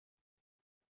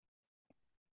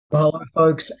Well, hello,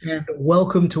 folks, and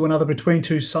welcome to another Between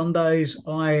Two Sundays.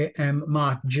 I am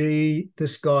Mark G.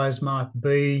 This guy's Mark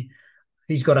B.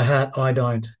 He's got a hat. I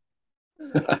don't.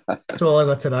 That's all I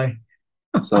got today.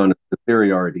 Sign of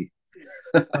superiority.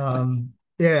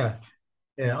 Yeah,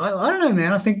 yeah. I don't know,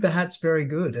 man. I think the hat's very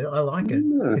good. I like it.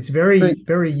 Yeah. It's very, Thank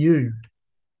very you.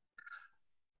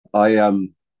 I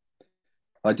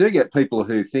I do get people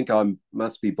who think I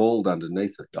must be bald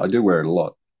underneath it. I do wear it a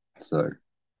lot, so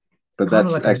but Kind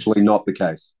of that's actually not the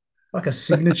case. like a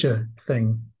signature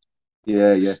thing.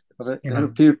 Yeah, yeah. I've You had a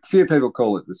know. few people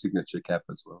call it the signature cap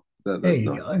as well. There That's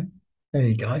you nice. go. There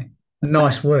you go.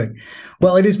 Nice work.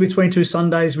 Well, it is Between Two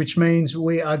Sundays, which means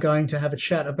we are going to have a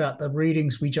chat about the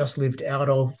readings we just lived out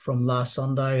of from last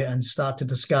Sunday and start to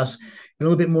discuss a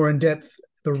little bit more in depth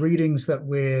the readings that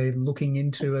we're looking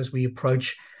into as we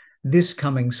approach this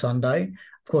coming Sunday.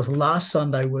 Of course, last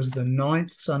Sunday was the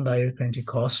ninth Sunday of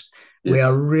Pentecost. We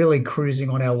are Yes. really cruising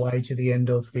on our way to the end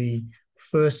of the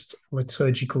first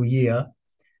liturgical year.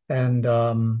 And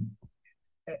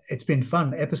it's been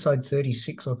fun. Episode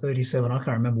 36 or 37, I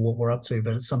can't remember what we're up to,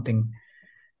 but it's something How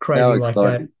crazy like that.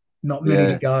 exciting. Not many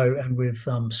to Yeah, go, and we've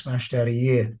smashed out a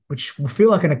year, which will feel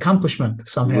like an accomplishment it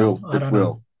somehow. will. I It don't know.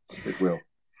 will. It will.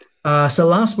 So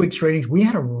last week's readings, we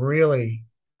had a really,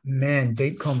 man,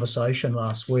 deep conversation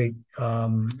last week.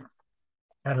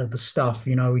 Out of the stuff,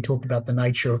 we talked about the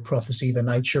nature of prophecy, the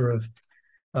nature of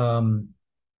um,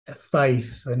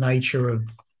 faith, the nature of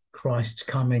Christ's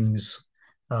comings,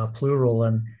 plural,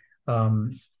 and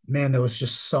um, man, there was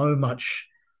just so much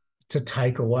to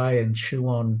take away and chew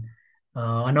on.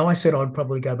 I know I said I'd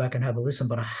probably go back and have a listen,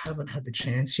 but I haven't had the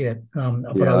chance yet. But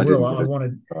I Yeah, I will. didn't I get it.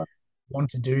 wanted Right. want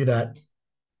to do that.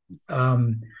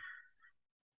 Um,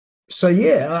 so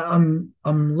yeah, I'm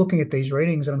looking at these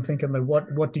readings and I'm thinking,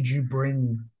 what did you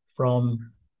bring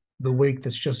from the week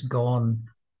that's just gone?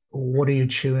 What are you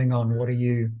chewing on? What are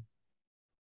you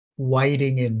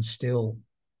waiting in still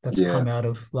that's Yeah, come out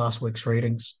of last week's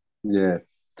readings? yeah.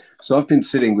 So I've been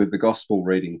sitting with the gospel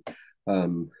reading,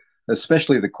 um,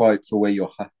 especially the quote, "For where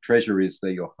your treasure is,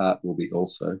 there your heart will be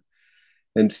also."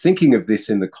 And thinking of this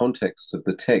in the context of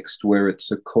the text where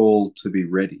it's a call to be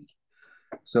ready.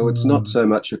 So it's not Mm, so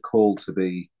much a call to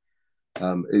be,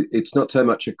 it's not so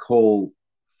much a call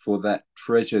for that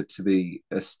treasure to be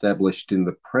established in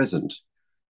the present,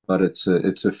 but it's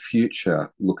a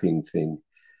future looking thing.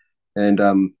 And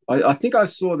I think I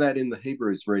saw that in the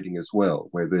Hebrews reading as well,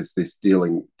 where there's this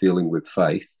dealing with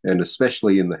faith, and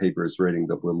especially in the Hebrews reading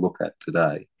that we'll look at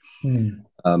today. mm,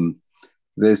 Um,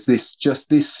 there's this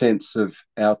sense of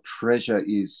our treasure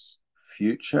is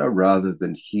future rather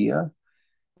than here.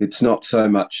 It's not so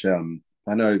much.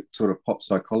 I know sort of pop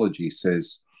psychology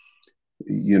says,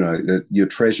 that your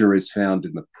treasure is found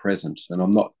in the present, and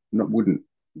I'm not wouldn't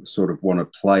sort of want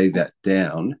to play that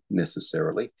down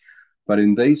necessarily, but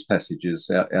in these passages,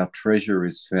 our treasure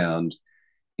is found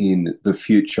in the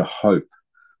future hope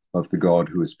of the God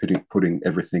who is putting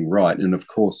everything right, and of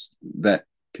course that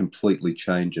completely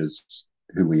changes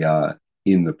who we are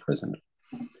in the present.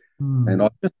 And mm.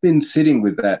 I've just been sitting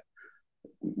with that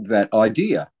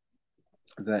idea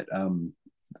that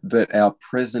that our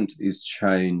present is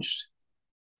changed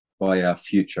by our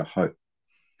future hope,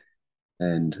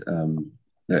 and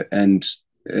and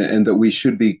and that we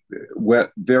should be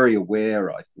very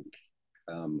aware, I think,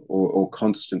 or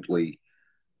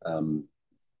um,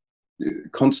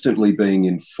 constantly being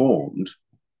informed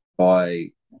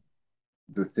by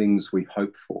the things we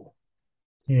hope for,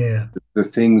 Yeah, the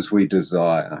things we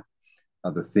desire,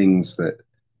 are the things that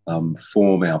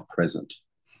form our present,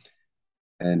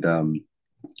 and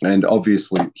and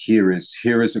obviously here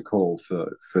is a call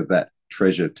for that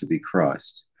treasure to be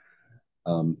Christ.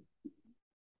 Um,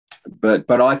 but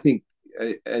I think,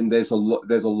 and there's a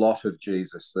lot of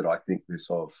Jesus that I think this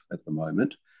of at the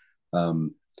moment.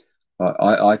 Um,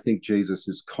 I think Jesus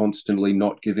is constantly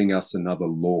not giving us another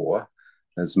law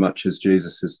as much as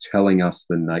Jesus is telling us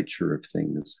the nature of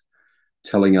things,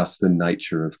 telling us the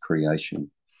nature of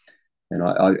creation. And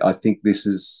I think this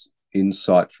is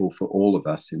insightful for all of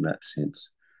us in that sense.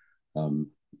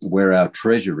 Um, where our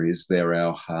treasure is, there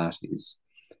our heart is,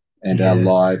 and our yeah,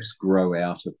 lives grow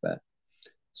out of that.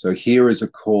 So here is a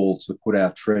call to put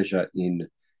our treasure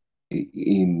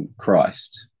in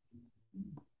Christ.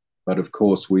 But of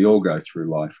course, we all go through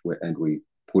life and we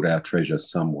put our treasure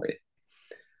somewhere,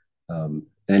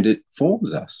 and it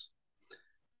forms us.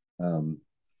 Um,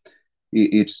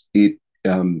 it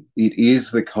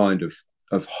is the kind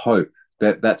of hope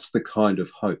that's the kind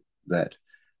of hope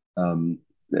um,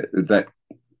 that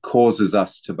causes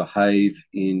us to behave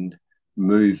in,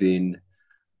 move in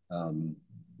um,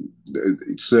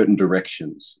 certain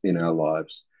directions in our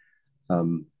lives.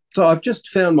 So I've just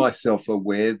found myself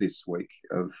aware this week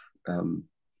of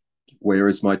where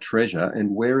is my treasure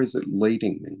and where is it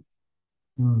leading me?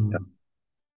 Mm.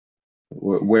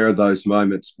 Where are those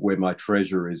moments where my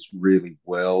treasure is really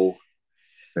well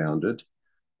founded?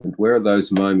 And where are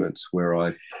those moments where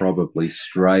I probably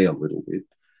stray a little bit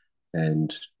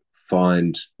and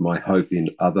find my hope in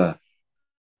other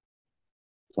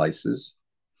places?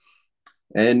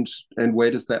 And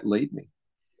where does that lead me?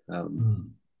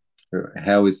 Um, Mm.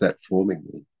 how is that forming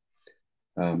me?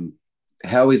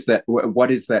 How is that?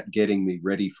 What is that getting me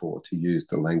ready for? To use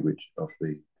the language of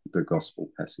the gospel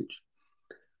passage.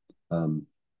 Um,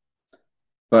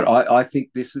 but I think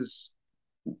this is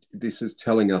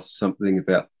telling us something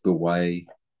about the way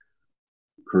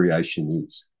creation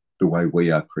is, the way we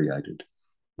are created,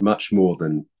 much more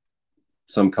than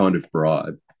some kind of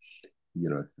bribe,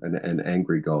 an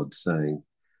angry God saying,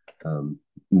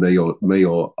 me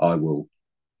or I will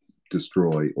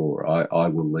destroy, or I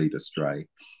will lead astray.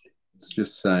 It's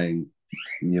just saying,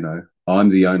 I'm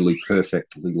the only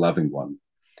perfectly loving one.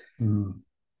 Mm.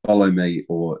 Follow me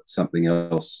or something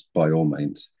else by all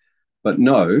means. But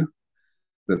know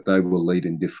that they will lead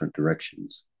in different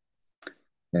directions.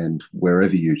 And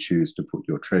wherever you choose to put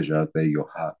your treasure, there your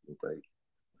heart will be.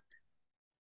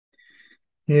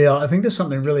 Yeah, I think there's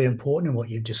something really important in what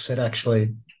you've just said,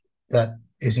 actually, that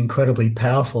is incredibly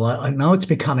powerful. I know it's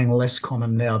becoming less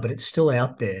common now, but it's still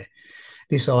out there.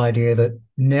 This idea that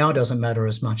now doesn't matter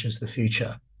as much as the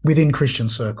future within Christian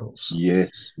circles,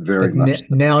 Yes, very that much so.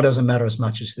 now doesn't matter as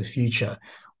much as the future.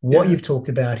 What Yeah, you've talked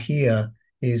about here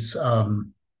is a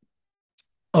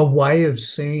way of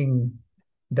seeing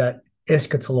that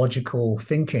eschatological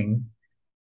thinking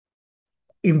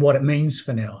in what it means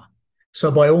for now.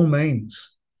 So, by all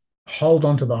means, hold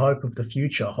on to the hope of the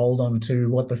future, hold on to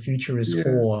what the future is yeah,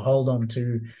 for, hold on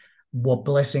to what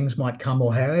blessings might come,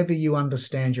 or however you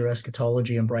understand your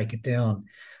eschatology and break it down.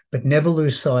 But never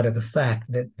lose sight of the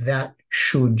fact that that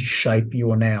should shape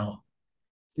your now.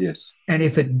 yes, And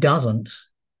if it doesn't,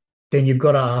 then you've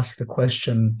got to ask the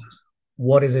question,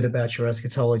 what is it about your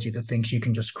eschatology that thinks you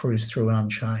can just cruise through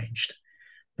unchanged?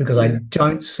 Because I yeah,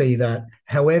 don't see that.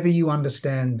 However you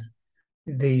understand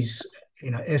these,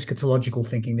 eschatological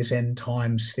thinking, this end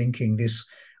times thinking, this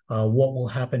what will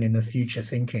happen in the future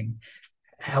thinking,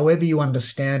 however you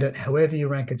understand it, however you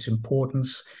rank its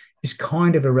importance, is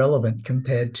kind of irrelevant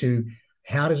compared to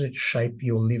how does it shape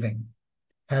your living?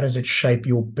 How does it shape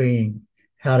your being?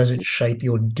 How does it shape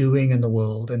your doing in the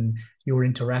world and your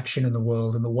interaction in the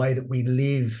world and the way that we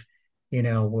live in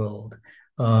our world?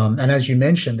 And as you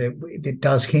mentioned, it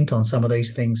does hint on some of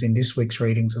these things in this week's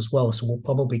readings as well. So we'll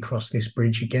probably cross this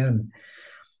bridge again.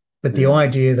 But the yeah,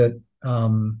 idea that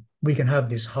we can have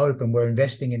this hope and we're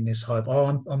investing in this hope.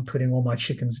 Oh, I'm putting all my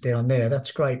chickens down there.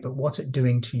 That's great. But what's it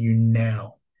doing to you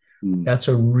now? mm, That's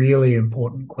a really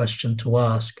important question to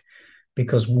ask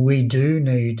because we do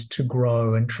need to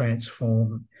grow and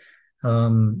transform.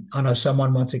 I know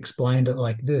someone once explained it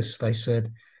like this. They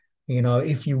said,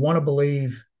 if you want to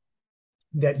believe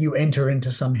that you enter into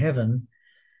some heaven,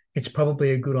 it's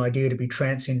probably a good idea to be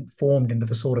transformed into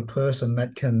the sort of person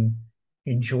that can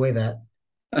enjoy that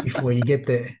before you get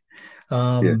there.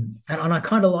 yeah, And I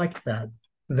kind of liked that.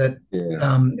 That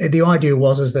yeah, the idea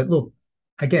was is that look,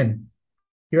 again,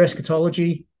 your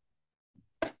eschatology,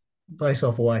 place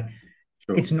off away.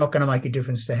 sure, It's not going to make a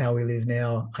difference to how we live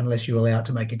now unless you allow it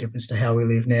to make a difference to how we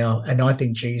live now. And I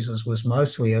think Jesus was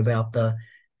mostly about the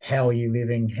how are you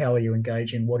living, how are you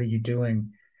engaging, what are you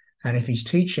doing, and if he's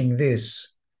teaching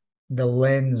this, the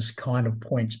lens kind of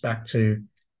points back to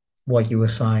what you were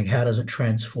saying. How does it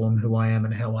transform who I am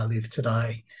and how I live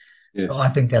today? So yes, I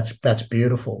think that's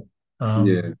beautiful. yeah, Um,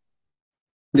 yeah.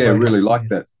 way to Really see like it.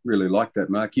 that. Really like that,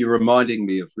 Mark. You're reminding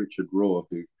me of Richard Rohr,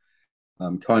 who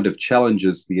kind of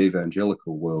challenges the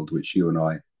evangelical world, which you and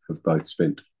I have both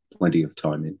spent plenty of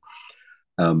time in.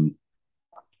 Um,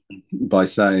 by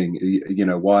saying,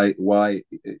 why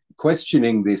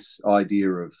questioning this idea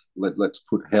of let's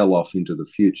put hell off into the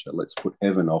future, let's put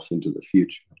heaven off into the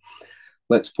future,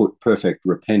 let's put perfect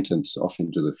repentance off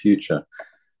into the future,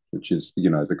 which is,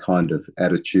 the kind of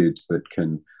attitudes that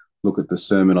can look at the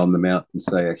Sermon on the Mount and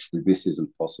say, actually, this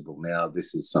isn't possible now.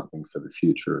 This is something for the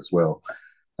future as well.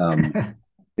 Um,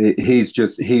 he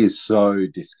is so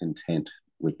discontent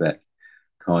with that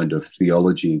kind of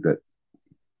theology that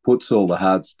puts all the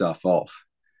hard stuff off.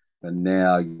 And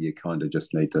now you kind of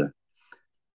just need to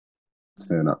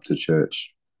turn up to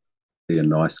church, be a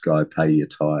nice guy, pay your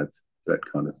tithe, that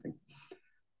kind of thing.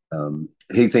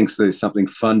 He thinks there's something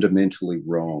fundamentally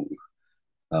wrong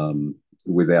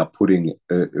with our putting,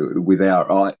 with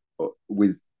our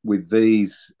with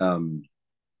these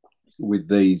with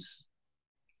these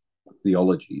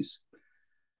theologies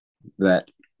that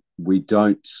we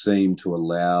don't seem to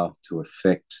allow to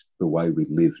affect the way we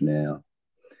live now.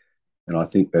 And I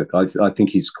think that I think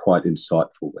he's quite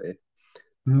insightful there.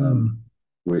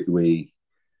 We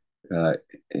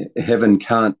heaven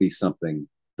can't be something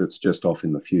that's just off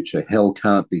in the future. Hell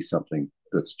can't be something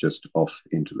that's just off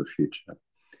into the future.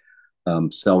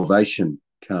 Salvation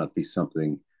can't be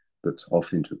something that's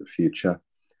off into the future.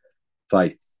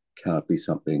 Faith can't be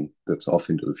something that's off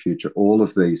into the future. All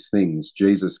of these things,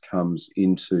 Jesus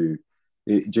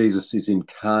is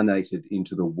incarnated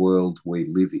into the world we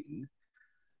live in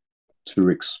to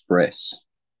express.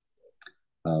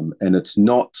 And it's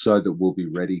not so that we'll be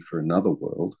ready for another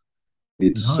world.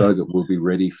 It's so that we'll be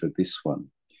ready for this one.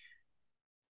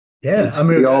 Yeah. It's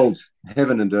the old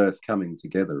heaven and earth coming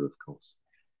together, of course.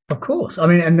 Of course. I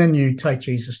mean, and then you take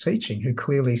Jesus' teaching, who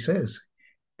clearly says,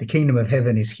 the kingdom of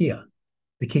heaven is here.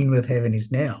 The kingdom of heaven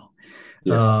is now.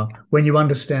 Yes. When you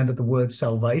understand that the word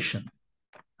salvation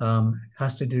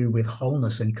has to do with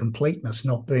wholeness and completeness,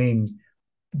 not being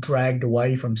dragged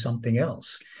away from something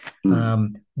else.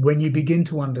 When you begin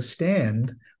to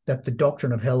understand that the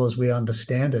doctrine of hell as we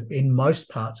understand it in most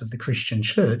parts of the Christian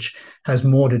church has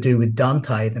more to do with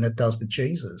Dante than it does with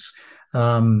Jesus.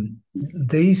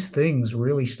 These things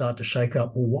really start to shake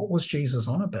up, well, what was Jesus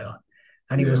on about?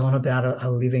 And he was on about a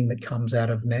living that comes out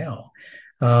of now.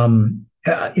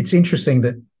 It's interesting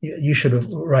that you should have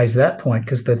raised that point,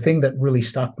 because the thing that really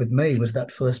stuck with me was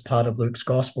that first part of Luke's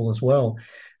gospel as well,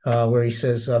 where he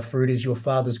says, for it is your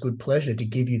Father's good pleasure to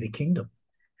give you the kingdom.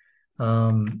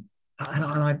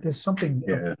 There's something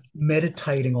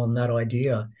meditating on that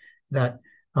idea that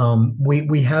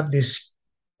we have this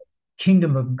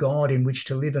kingdom of God in which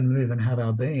to live and move and have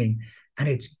our being, and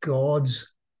it's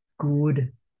God's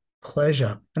good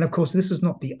pleasure. And of course, this is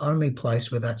not the only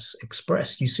place where that's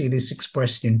expressed. You see this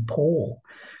expressed in Paul,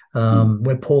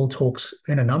 where Paul talks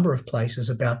in a number of places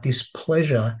about this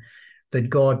pleasure that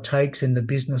God takes in the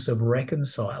business of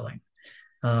reconciling,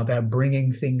 about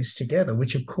bringing things together,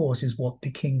 which of course is what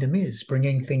the kingdom is,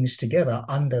 bringing things together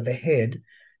under the head,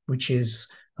 which is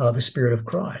the Spirit of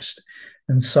Christ.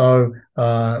 And so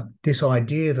this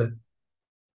idea that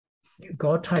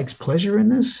God takes pleasure in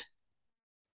this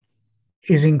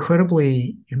is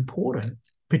incredibly important,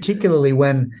 particularly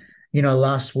when,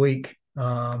 last week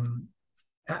and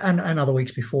other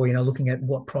weeks before, looking at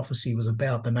what prophecy was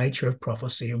about, the nature of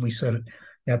prophecy. And we sort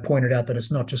of, pointed out that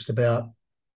it's not just about,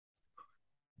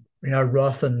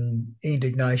 wrath and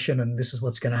indignation, and this is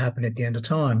what's going to happen at the end of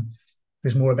time.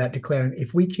 There's more about declaring,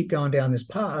 if we keep going down this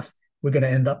path, we're going to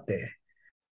end up there.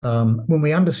 When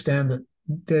we understand that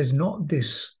there's not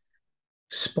this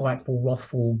spiteful,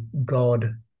 wrathful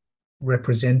God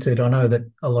represented. I know that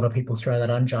a lot of people throw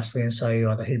that unjustly and say,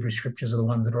 the Hebrew scriptures are the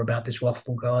ones that are about this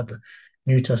wrathful God, the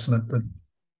New Testament, the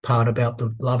part about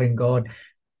the loving God.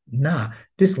 Nah,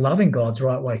 this loving God's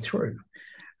right way through.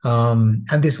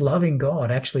 And this loving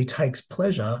God actually takes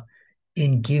pleasure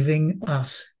in giving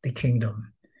us the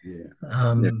kingdom.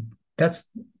 That's,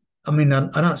 I know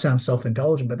it sounds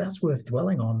self-indulgent, but that's worth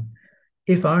dwelling on,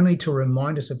 if only to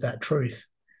remind us of that truth.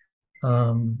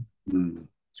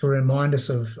 To remind us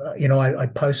of, I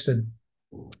posted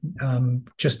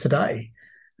just today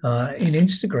in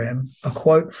Instagram a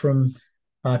quote from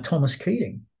Thomas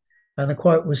Keating. And the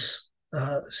quote was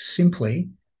simply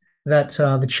that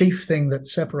the chief thing that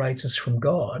separates us from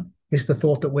God is the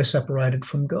thought that we're separated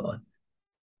from God.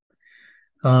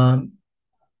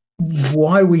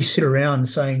 Why we sit around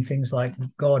saying things like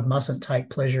God mustn't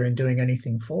take pleasure in doing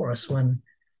anything for us, when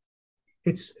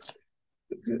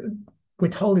we're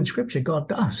told in Scripture God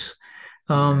does.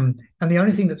 And the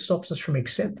only thing that stops us from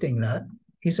accepting that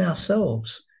is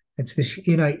ourselves. It's this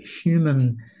innate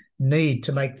human need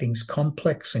to make things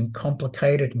complex and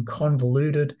complicated and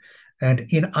convoluted, and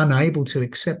unable to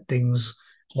accept things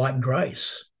like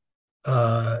grace.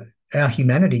 Our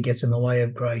humanity gets in the way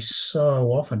of grace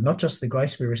so often, not just the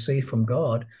grace we receive from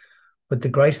God, but the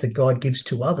grace that God gives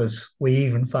to others we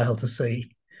even fail to see,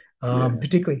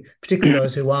 particularly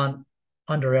those who aren't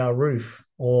under our roof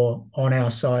or on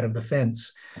our side of the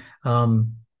fence.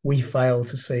 We fail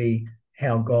to see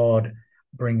how God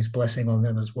brings blessing on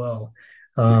them as well.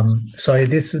 So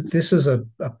this is a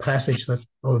passage that,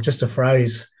 or just a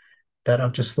phrase that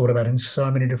I've just thought about in so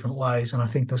many different ways, and I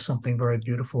think there's something very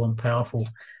beautiful and powerful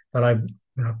that I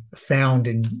found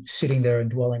in sitting there and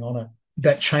dwelling on it,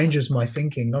 that changes my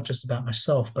thinking, not just about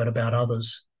myself but about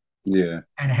others, and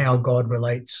how God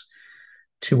relates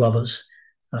to others.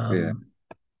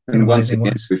 And once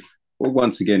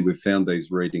again, we've found these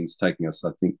readings taking us,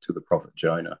 I think, to the prophet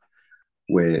Jonah,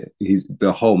 where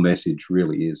the whole message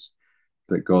really is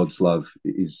that God's love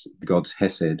is God's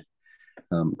hesed.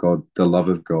 God, the love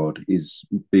of God is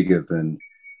bigger than,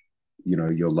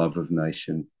 your love of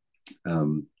nation,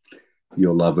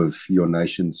 your love of your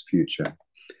nation's future.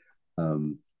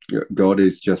 God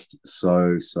is just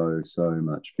so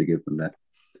much bigger than that.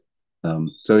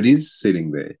 So it is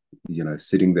sitting there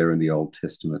in the Old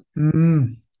Testament,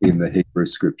 in the Hebrew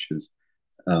scriptures.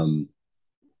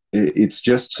 It's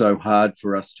just so hard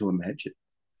for us to imagine.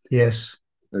 Yes,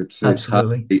 it's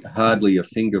hardly a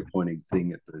finger pointing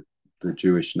thing at the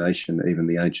Jewish nation, even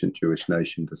the ancient Jewish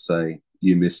nation, to say,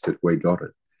 you missed it, we got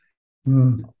it.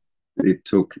 It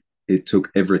took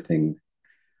everything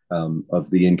of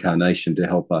the incarnation to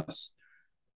help us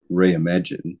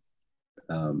reimagine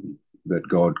that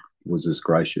God was as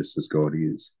gracious as God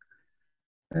is.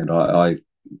 And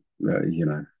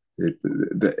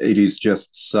it is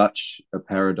just such a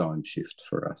paradigm shift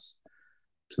for us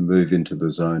to move into the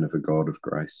zone of a God of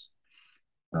grace,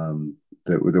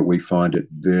 that we find it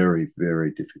very,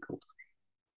 very difficult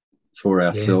for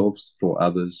ourselves, for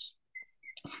others,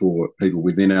 for people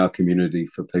within our community,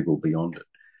 for people beyond it.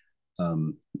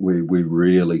 We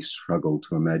really struggle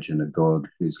to imagine a God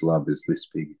whose love is this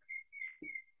big.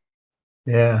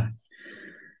 Yeah.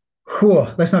 Whew,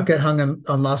 let's not get hung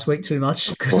on last week too much,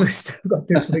 because we've still got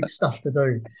this week's stuff to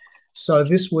do. So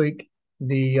this week,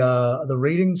 the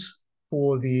readings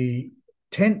for the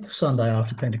 10th Sunday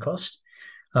after Pentecost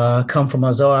come from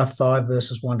Isaiah 5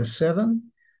 verses 1 to 7,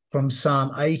 from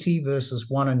Psalm 80 verses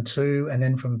 1 and 2, and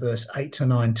then from verse 8 to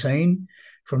 19,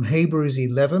 from Hebrews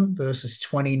 11 verses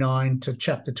 29 to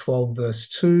chapter 12 verse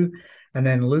 2, and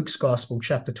then Luke's Gospel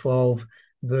chapter 12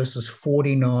 verses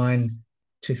 49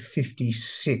 to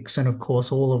 56. And of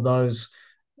course, all of those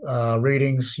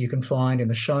readings you can find in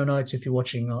the show notes if you're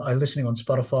watching, listening on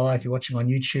Spotify. If you're watching on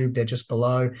YouTube, they're just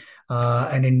below.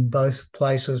 And in both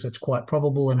places, it's quite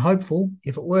probable and hopeful,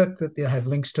 if it worked, that they'll have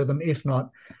links to them. If not,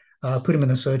 put them in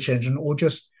the search engine, or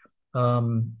just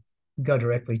go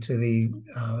directly to the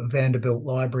Vanderbilt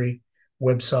Library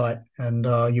website, and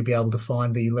you'll be able to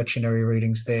find the lectionary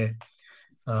readings there.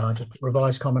 Just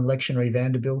Revised Common Lectionary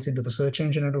Vanderbilt into the search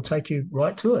engine, and it'll take you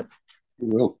right to it. It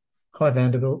will. Hi,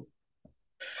 Vanderbilt.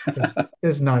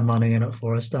 There's no money in it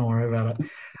for us. Don't worry about it.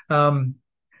 All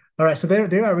right, so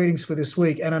there are readings for this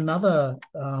week, and another.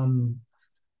 The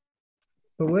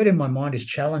word in my mind is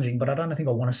challenging, but I don't think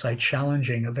I want to say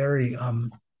challenging. A very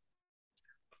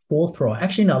forthright.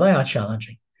 Actually, no, they are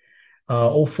challenging.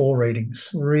 All four readings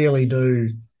really do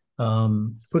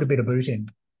put a bit of boot in.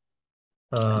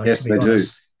 Yes, they do.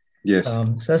 Yes.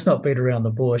 So let's not beat around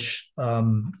the bush. I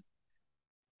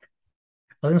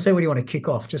was going to say, what do you want to kick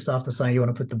off just after saying you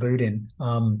want to put the boot in?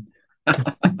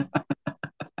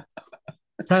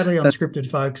 Totally unscripted,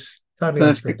 folks. Totally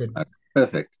unscripted.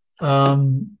 Perfect.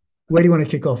 Where do you want to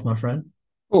kick off, my friend?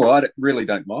 Oh, I really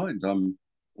don't mind.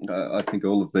 I think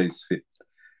all of these fit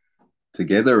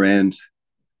together and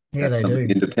have something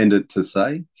independent to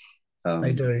say.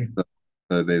 They do.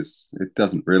 So it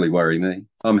doesn't really worry me.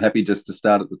 I'm happy just to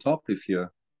start at the top if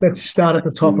you're. Let's start at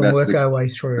the top and work our way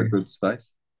through. A good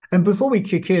space. And before we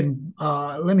kick in,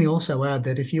 let me also add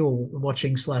that if you're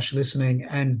watching/listening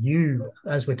and you,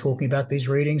 as we're talking about these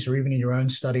readings, or even in your own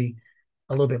study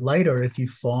a little bit later, if you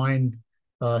find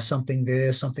something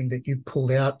there, something that you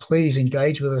pulled out, please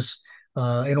engage with us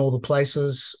in all the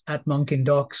places, at Monk in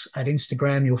Docs, at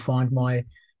Instagram. You'll find my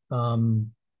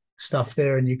stuff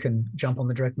there, and you can jump on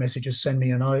the direct messages, send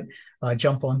me a note,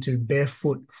 jump onto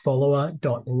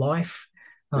barefootfollower.life,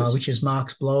 which is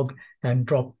Mark's blog, and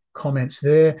drop comments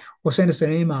there, or send us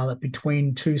an email at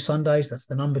between2sundays, that's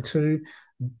the number 2,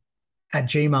 at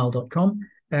gmail.com,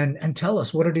 and tell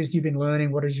us what it is you've been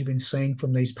learning, what it is you've been seeing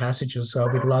from these passages. So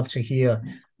we'd love to hear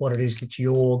what it is that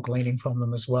you're gleaning from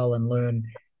them as well, and learn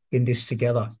in this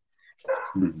together.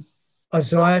 Mm-hmm.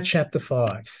 Isaiah chapter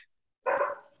 5.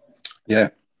 Yeah.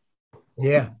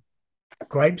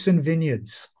 Grapes and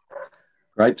vineyards.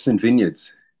 Grapes and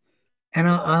vineyards. And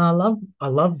I love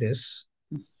this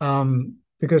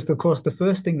because, of course, the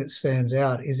first thing that stands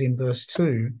out is in verse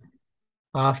 2.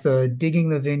 After digging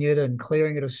the vineyard and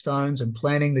clearing it of stones and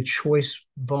planting the choice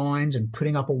vines and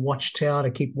putting up a watchtower to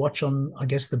keep watch on, I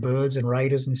guess, the birds and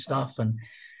raiders and stuff, and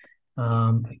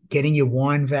getting your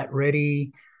wine vat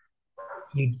ready,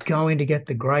 you go in to get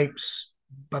the grapes,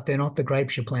 but they're not the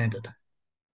grapes you planted.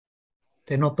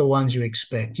 They're not the ones you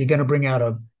expect. You're going to bring out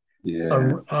a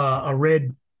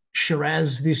red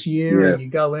Shiraz this year, and you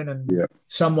go in and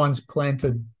someone's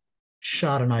planted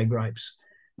Chardonnay grapes.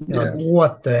 Like,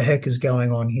 what the heck is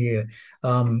going on here?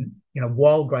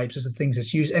 Wild grapes is the things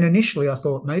that's used. And initially I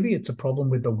thought maybe it's a problem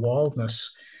with the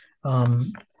wildness.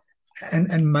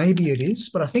 and maybe it is,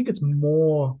 but I think it's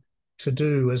more to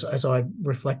do, as I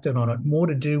reflected on it, more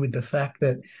to do with the fact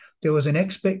that there was an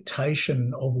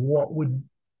expectation of what would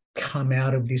come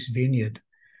out of this vineyard.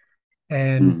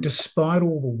 And Mm. despite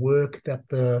all the work that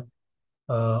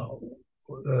uh,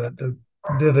 the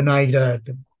vivinator,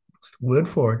 what's the word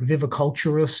for it?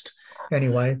 Viviculturist,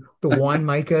 anyway, the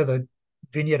winemaker, the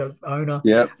vineyard owner,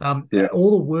 Yeah. Yeah.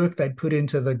 all the work they put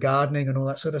into the gardening and all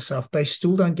that sort of stuff, they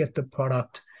still don't get the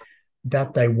product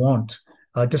that they want,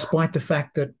 despite the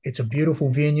fact that it's a beautiful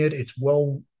vineyard, it's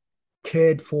well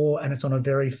cared for, and it's on a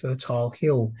very fertile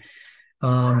hill.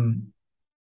 Um,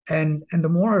 and the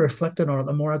more I reflected on it,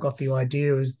 the more I got the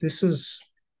idea is this is,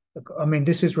 I mean,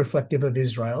 this is reflective of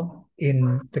Israel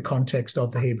in the context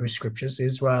of the Hebrew scriptures.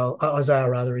 Israel, Isaiah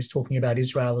rather, is talking about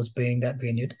Israel as being that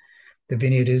vineyard. The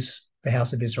vineyard is the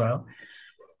house of Israel.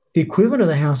 The equivalent of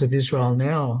the house of Israel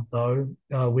now, though,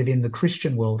 within the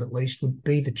Christian world at least, would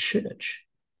be the church.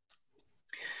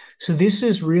 So this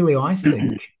is really, I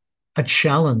think, a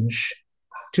challenge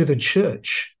to the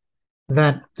church,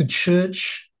 that the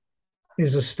church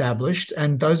is established.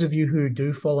 And those of you who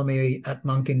do follow me at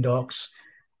Monk in Docs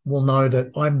will know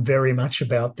that I'm very much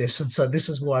about this. And so this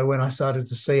is why when I started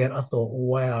to see it, I thought,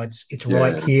 wow, it's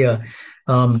right Yeah. here.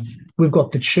 We've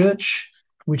got the church,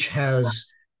 which has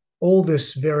all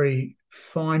this very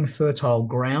fine, fertile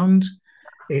ground.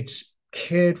 It's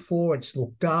cared for, it's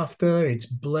looked after, it's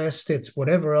blessed, it's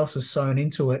whatever else is sown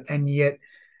into it. And yet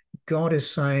God is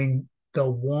saying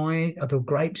the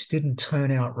grapes didn't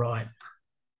turn out right.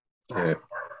 Yeah.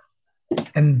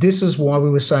 And this is why we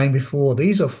were saying before,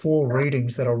 these are four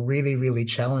readings that are really, really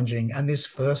challenging. And this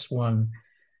first one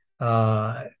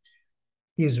uh,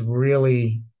 is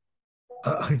really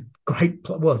a great,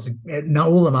 well, no,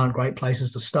 all of them aren't great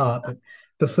places to start, but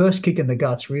the first kick in the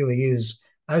guts really is,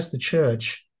 as the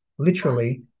church,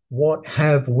 literally, what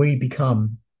have we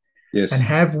become? And Yes.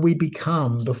 have we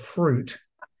become the fruit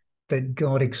that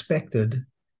God expected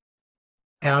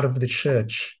out of the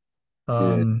church? Yeah.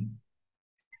 Um,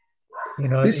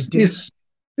 This it didn't. this Oh,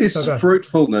 this God.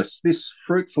 fruitfulness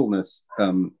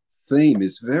theme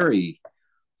is very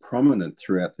prominent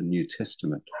throughout the New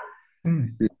Testament.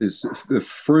 Mm, This is the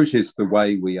fruit is the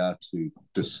way we are to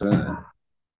discern.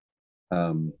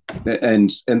 And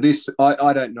this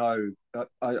I don't know.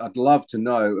 I'd love to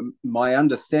know. My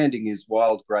understanding is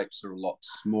wild grapes are a lot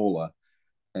smaller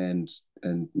and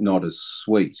not as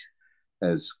sweet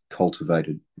as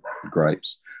cultivated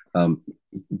grapes. Um,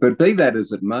 but be that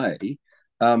as it may,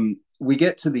 we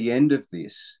get to the end of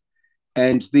this,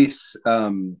 and this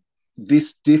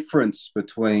difference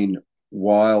between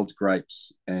wild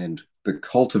grapes and the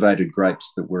cultivated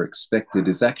grapes that were expected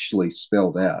is actually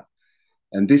spelled out.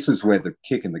 And this is where the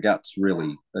kick in the guts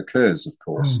really occurs, of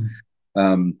course.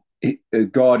 mm.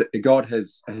 God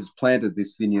has planted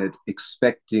this vineyard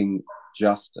expecting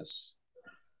justice.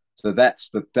 So that's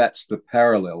the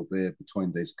parallel there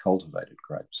between these cultivated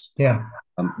grapes. Yeah.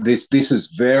 This is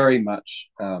very much,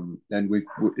 and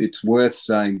it's worth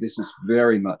saying this is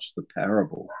very much the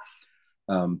parable,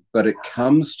 but it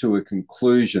comes to a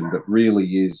conclusion that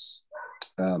really is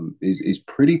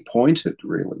pretty pointed.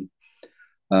 Really,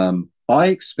 I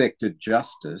expected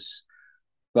justice,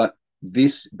 but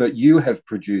you have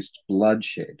produced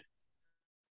bloodshed.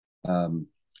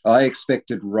 I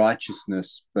expected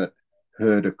righteousness, but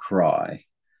heard a cry.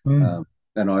 Mm.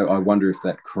 And I wonder if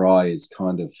that cry is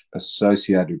kind of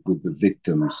associated with the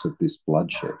victims of this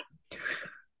bloodshed,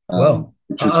 Well,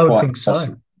 which is I would quite think so.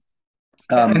 possible.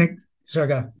 And Um, sorry,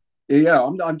 go. yeah,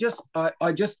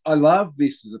 I love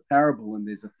this as a parable, and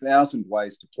there's 1,000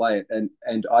 ways to play it,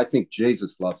 and I think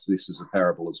Jesus loves this as a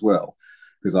parable as well,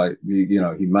 because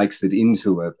he makes it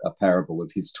into a parable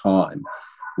of his time,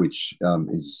 which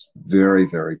is very,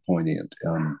 very poignant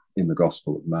in the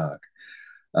Gospel of Mark.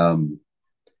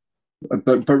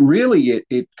 But really,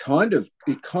 it kind of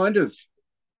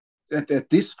at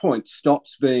this point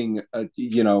stops being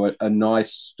a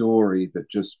nice story that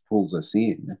just pulls us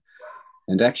in,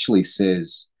 and actually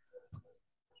says,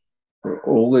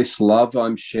 all this love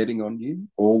I'm shedding on you,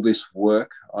 all this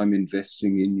work I'm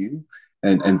investing in you,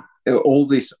 and all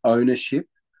this ownership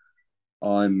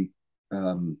I'm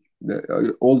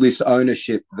all this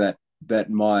ownership that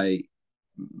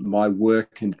my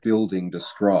work and building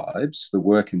describes, the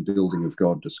work and building of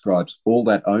God describes, all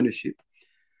that ownership.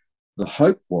 The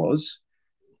hope was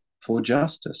for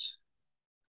justice.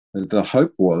 The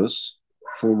hope was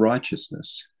for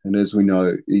righteousness. And as we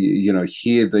know,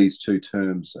 here these two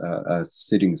terms are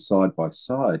sitting side by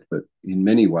side, but in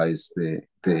many ways they're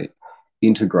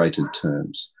integrated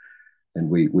terms. And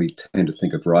we tend to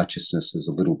think of righteousness as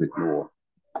a little bit more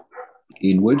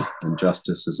inward, and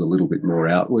justice is a little bit more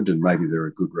outward, and maybe there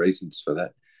are good reasons for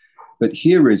that. But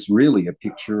here is really a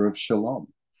picture of shalom.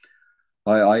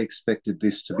 I expected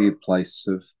this to be a place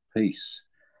of peace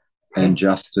and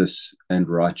justice and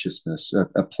righteousness,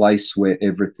 a place where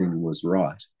everything was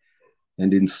right.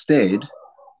 And instead,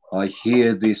 I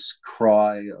hear this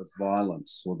cry of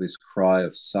violence or this cry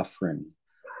of suffering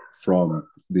from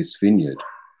this vineyard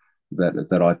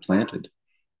that I planted.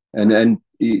 And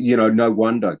you know, no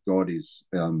wonder God is,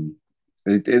 and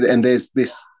there's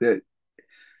this,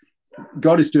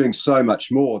 God is doing so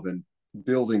much more than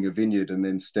building a vineyard and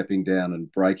then stepping down and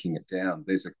breaking it down.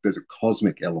 There's a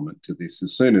cosmic element to this.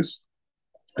 As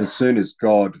soon as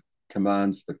God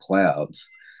commands the clouds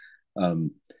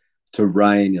to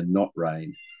rain and not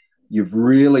rain, you've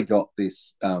really got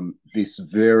this this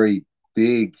very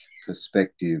big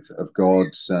perspective of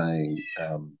God saying,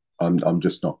 I'm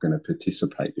just not going to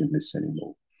participate in this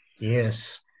anymore.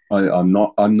 Yes. I'm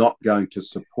not going to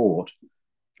support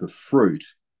the fruit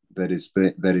that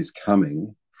is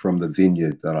coming from the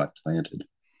vineyard that I planted.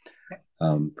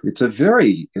 It's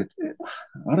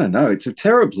I don't know. It's a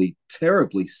terribly,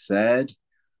 terribly sad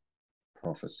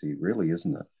prophecy, really,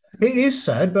 isn't it? It is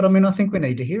sad, but I mean, I think we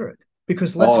need to hear it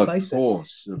because let's face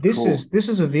it, this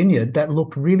is a vineyard that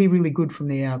looked really, really good from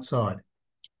the outside.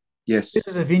 Yes. This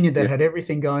is a vineyard that had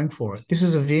everything going for it. This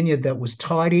is a vineyard that was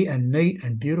tidy and neat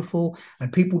and beautiful,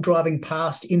 and people driving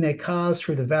past in their cars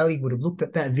through the valley would have looked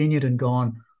at that vineyard and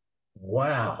gone,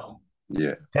 wow,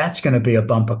 yeah, that's going to be a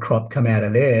bumper crop come out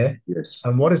of there. Yes.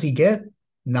 And what does he get?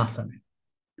 Nothing.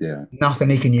 Yeah. Nothing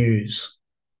he can use.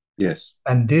 Yes.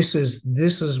 And this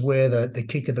is where the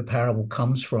kick of the parable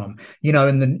comes from. You know,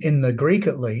 in the Greek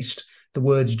at least, the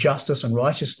words justice and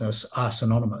righteousness are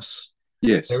synonymous.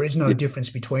 Yes. There is no difference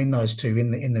between those two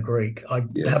in the Greek. I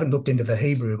haven't looked into the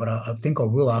Hebrew, but I think I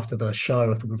will after the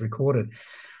show if we've recorded.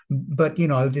 But, you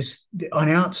know, this on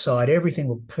outside, everything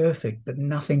looked perfect, but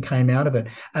nothing came out of it.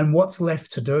 And what's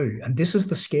left to do? And this is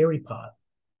the scary part.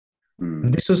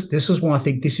 And this is why I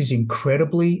think this is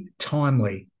incredibly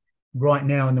timely right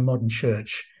now in the modern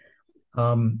church.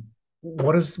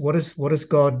 What does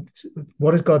God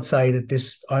say that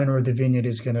this owner of the vineyard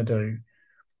is going to do?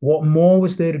 What more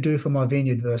was there to do for my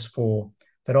vineyard, verse 4,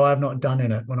 that I have not done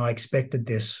in it when I expected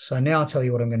this? So now I'll tell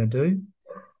you what I'm going to do.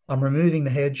 I'm removing the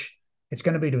hedge. It's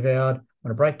going to be devoured. I'm going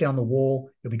to break down the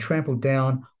wall. It'll be trampled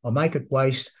down. I'll make it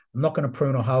waste. I'm not going to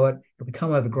prune or hoe it. It'll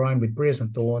become overgrown with briars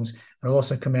and thorns. And it'll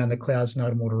also come out in the clouds,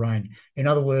 no more to rain. In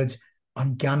other words,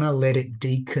 I'm going to let it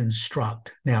deconstruct.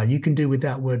 Now, you can do with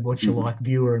that word what you like,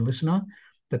 viewer and listener.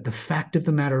 But the fact of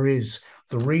the matter is,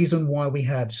 the reason why we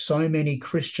have so many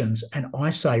Christians, and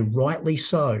I say rightly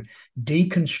so,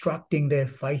 deconstructing their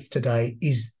faith today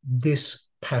is this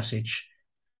passage.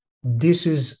 This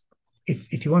is,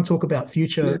 if you want to talk about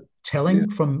future telling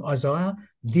from Isaiah,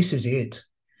 this is it.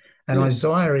 And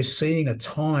Isaiah is seeing a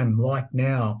time like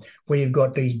now where you've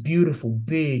got these beautiful,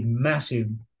 big, massive,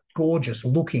 gorgeous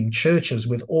looking churches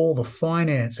with all the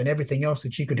finance and everything else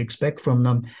that you could expect from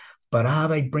them. But are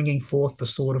they bringing forth the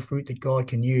sort of fruit that God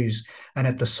can use? And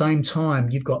at the same time,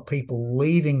 you've got people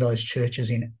leaving those churches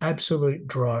in absolute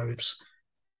droves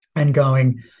and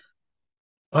going,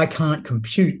 I can't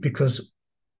compute because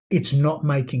it's not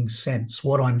making sense.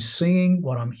 What I'm seeing,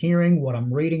 what I'm hearing, what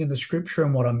I'm reading in the scripture,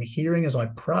 and what I'm hearing as I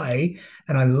pray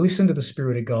and I listen to the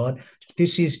Spirit of God,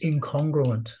 this is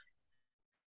incongruent.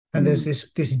 And there's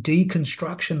this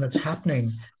deconstruction that's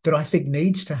happening that I think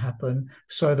needs to happen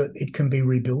so that it can be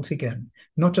rebuilt again,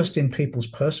 not just in people's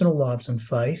personal lives and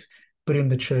faith, but in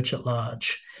the church at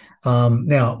large.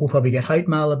 Now, we'll probably get hate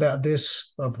mail about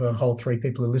this of the whole 3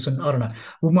 people who listen. I don't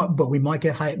know. But we might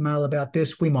get hate mail about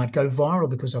this. We might go viral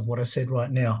because of what I said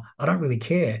right now. I don't really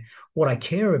care. What I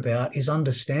care about is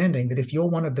understanding that if you're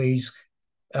one of these,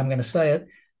 I'm going to say it,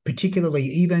 particularly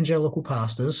evangelical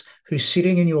pastors who's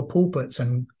sitting in your pulpits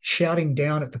and shouting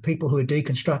down at the people who are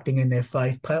deconstructing in their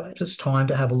faith, perhaps it's time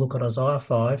to have a look at Isaiah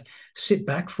 5, sit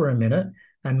back for a minute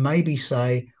and maybe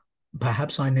say,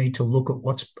 perhaps I need to look at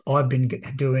what I've been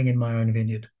doing in my own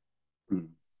vineyard. And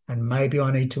maybe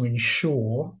I need to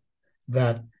ensure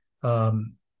that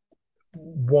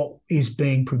what is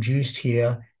being produced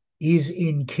here is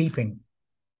in keeping,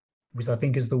 because I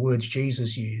think is the words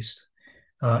Jesus used,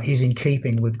 is in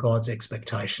keeping with God's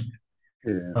expectation,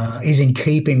 is in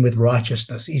keeping with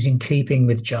righteousness, is in keeping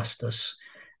with justice,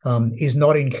 is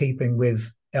not in keeping with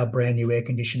our brand new air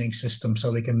conditioning system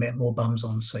so we can get more bums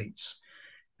on seats.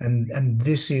 And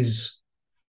this is,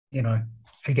 you know,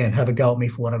 again, have a go at me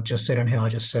for what I've just said and how I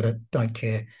just said it. Don't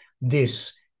care.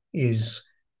 This is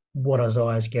what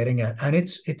Isaiah is getting at. And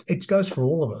it goes for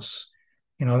all of us.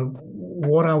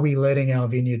 what are we letting our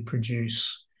vineyard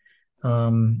produce?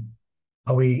 Um,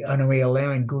 are we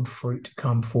allowing good fruit to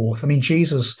come forth? I mean,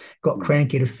 Jesus got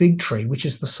cranky at a fig tree, which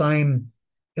is the same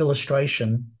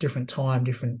illustration, different time,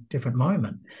 different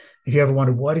moment. If you ever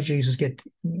wondered why did Jesus get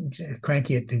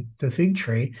cranky at the fig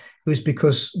tree, it was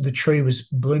because the tree was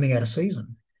blooming out of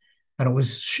season, and it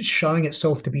was showing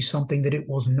itself to be something that it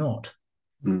was not.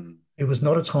 Mm. It was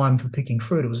not a time for picking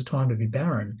fruit. It was a time to be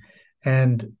barren.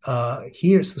 And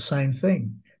here it's the same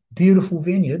thing. Beautiful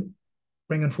vineyard,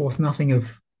 bringing forth nothing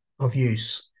of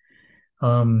use.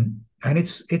 And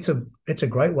it's a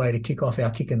great way to kick off our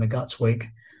kick in the guts week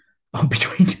on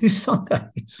between two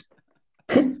Sundays.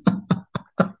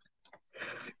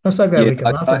 I'm so glad Yeah, we can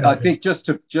laugh I about this. think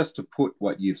just to put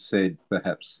what you've said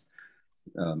perhaps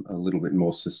a little bit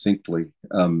more succinctly,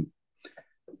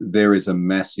 there is a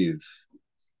massive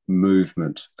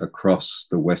movement across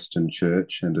the Western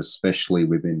church and especially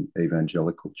within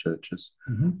evangelical churches,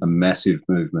 a massive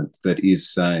movement that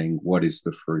is saying, what is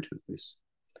the fruit of this?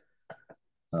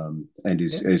 And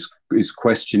is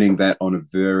questioning that on a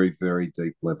very, very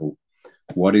deep level.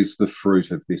 What is the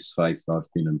fruit of this faith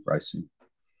I've been embracing?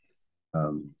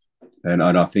 And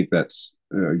I think that's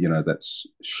that's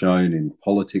shown in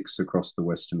politics across the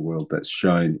Western world. That's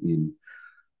shown in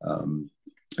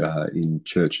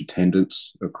church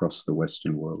attendance across the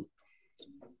Western world.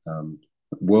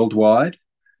 Worldwide,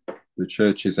 the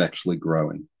church is actually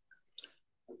growing.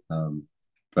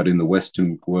 But in the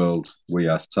Western world, we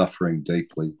are suffering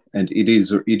deeply. And it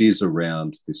is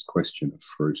around this question of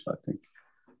fruit, I think.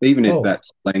 Even if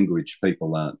that's language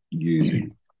people aren't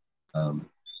using,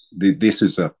 this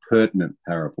is a pertinent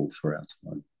parable for our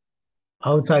time.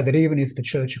 I would say that even if the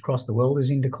church across the world is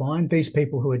in decline, these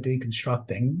people who are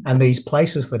deconstructing and these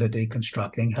places that are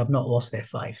deconstructing have not lost their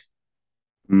faith.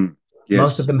 Yes.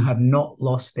 Most of them have not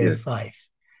lost their faith.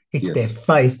 It's their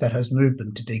faith that has moved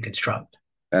them to deconstruct.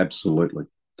 Absolutely.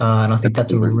 And I think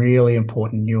that's a really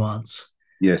important nuance.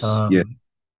 Yes.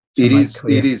 It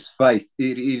is faith.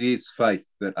 It is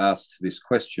faith that asks this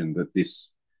question that this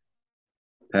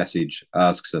passage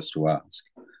asks us to ask.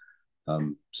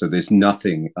 So there's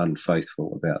nothing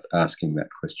unfaithful about asking that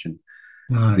question.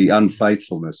 No. The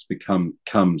unfaithfulness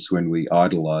comes when we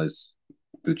idolize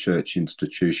the church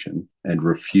institution and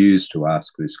refuse to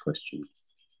ask this question.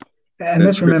 And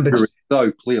let's remember, it's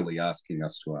so clearly asking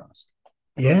us to ask.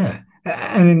 Yeah,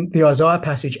 and in the Isaiah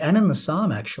passage and in the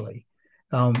Psalm, actually,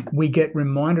 we get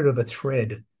reminded of a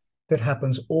thread that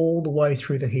happens all the way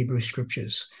through the Hebrew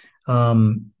Scriptures.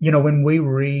 When we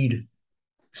read,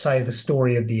 say, the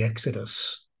story of the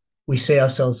Exodus, we see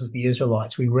ourselves as the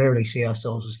Israelites. We rarely see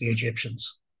ourselves as the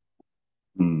Egyptians.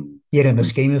 Yet in the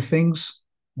scheme of things,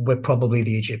 we're probably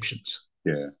the Egyptians.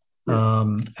 Yeah.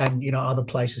 And other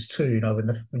places too.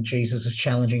 When Jesus is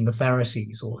challenging the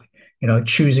Pharisees, or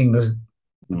choosing the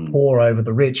poor over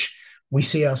the rich, we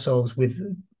see ourselves with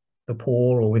the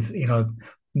poor, or with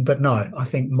But no, I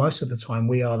think most of the time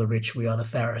we are the rich, we are the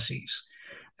Pharisees,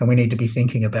 and we need to be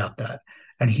thinking about that.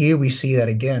 And here we see that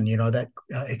again, that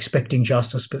expecting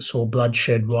justice but saw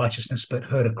bloodshed, righteousness but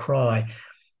heard a cry.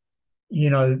 We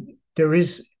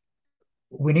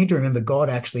need to remember God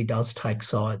actually does take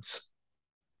sides,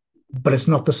 but it's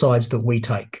not the sides that we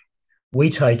take. We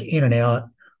take in and out.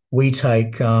 We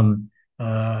take right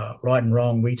and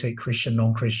wrong. We take Christian,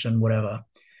 non-Christian, whatever.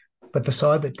 But the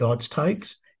side that God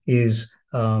takes is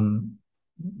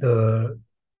the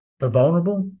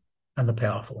vulnerable and the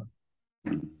powerful.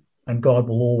 And God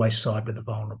will always side with the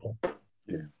vulnerable.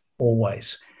 Yeah.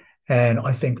 Always. And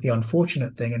I think the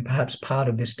unfortunate thing, and perhaps part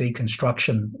of this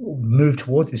deconstruction, move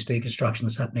towards this deconstruction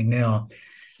that's happening now,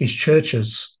 is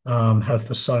churches have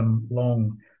for so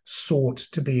long sought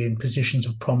to be in positions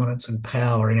of prominence and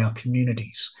power in our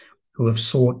communities, who have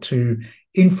sought to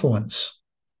influence.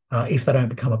 If they don't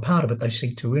become a part of it, they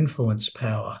seek to influence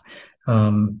power.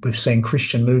 We've seen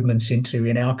Christian movements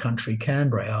in our country,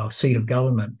 Canberra, our seat of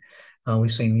government.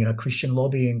 We've seen, Christian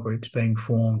lobbying groups being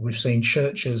formed. We've seen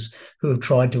churches who have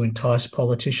tried to entice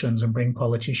politicians and bring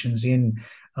politicians in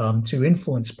to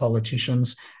influence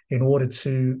politicians in order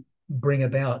to bring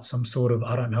about some sort of,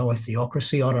 a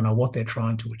theocracy. I don't know what they're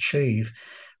trying to achieve.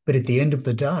 But at the end of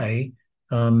the day,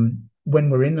 when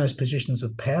we're in those positions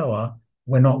of power,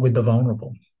 we're not with the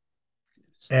vulnerable.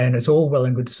 And it's all well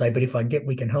and good to say, but if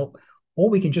we can help, or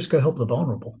we can just go help the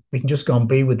vulnerable. We can just go and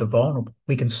be with the vulnerable.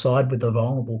 We can side with the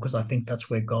vulnerable, because I think that's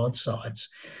where God sides.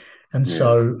 And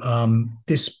so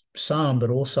this psalm that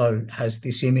also has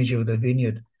this image of the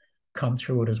vineyard come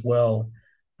through it as well,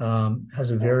 has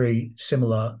a very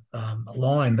similar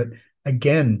line. But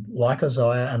again, like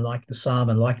Isaiah and like the psalm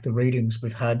and like the readings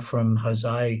we've had from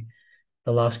Hosea,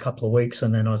 the last couple of weeks,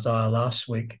 and then Isaiah last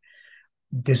week.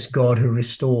 This God who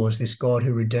restores, this God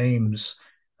who redeems.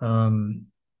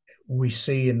 We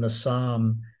see in the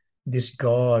psalm this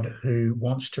God who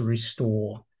wants to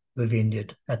restore the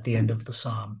vineyard at the end of the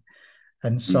psalm.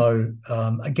 And so,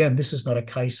 again, this is not a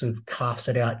case of cast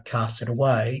it out, cast it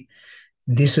away.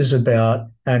 This is about,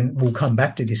 and we'll come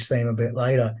back to this theme a bit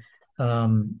later,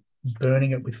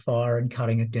 burning it with fire and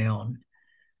cutting it down,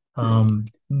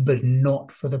 but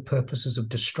not for the purposes of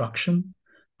destruction,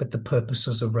 but the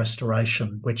purposes of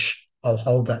restoration, which I'll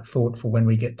hold that thought for when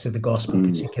we get to the gospel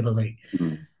particularly.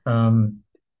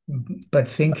 But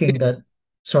thinking that,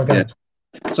 sorry, go ahead.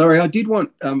 Sorry, I did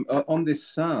want, on this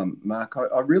psalm, Mark,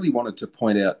 I really wanted to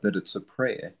point out that it's a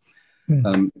prayer.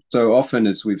 So often,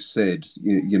 as we've said,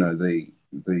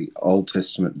 the Old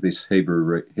Testament, this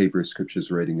Hebrew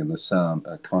scriptures reading in the psalm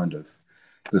are kind of,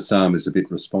 the psalm is a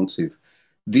bit responsive.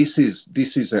 This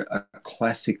is a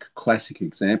classic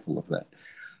example of that.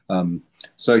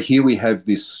 So here we have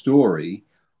this story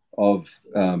of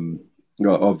the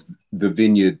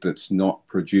vineyard that's not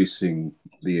producing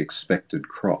the expected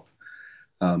crop.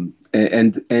 And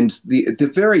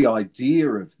the very idea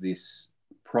of this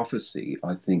prophecy,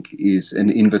 I think, is an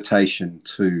invitation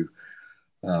to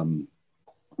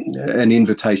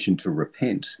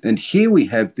repent. And here we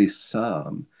have this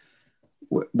psalm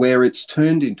where it's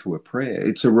turned into a prayer.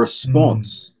 It's a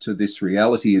response to this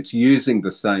reality. It's using the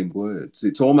same words.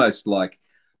 It's almost like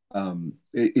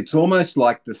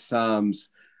the psalms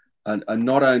are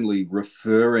not only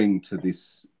referring to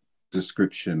this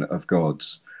description of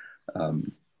God's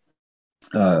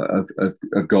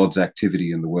of God's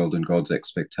activity in the world and God's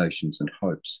expectations and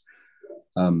hopes,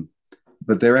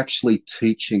 but they're actually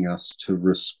teaching us to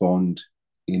respond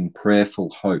in prayerful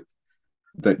hope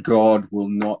that God will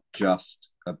not just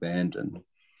abandon,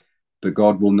 that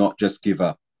God will not just give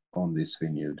up on this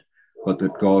vineyard, but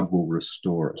that God will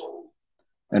restore it.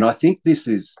 And I think this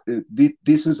is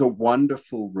a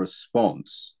wonderful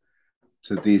response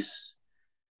to this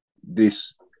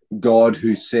God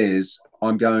who says,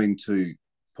 I'm going to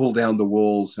pull down the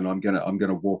walls and I'm going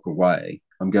to walk away.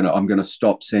 I'm going to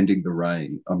stop sending the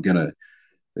rain.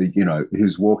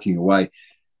 Who's walking away.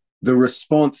 The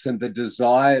response and the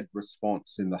desired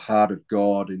response in the heart of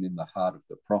God and in the heart of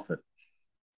the prophet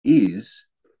is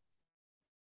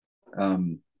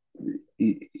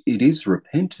it is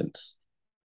repentance.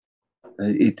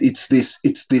 It's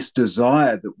this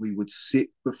desire that we would sit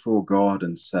before God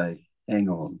and say, hang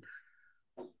on,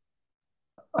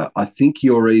 I think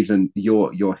your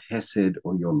hesed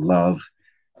or your love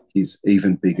is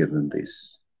even bigger than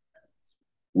this.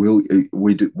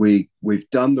 We've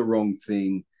done the wrong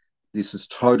thing. This is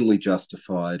totally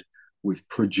justified. We've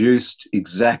produced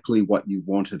exactly what you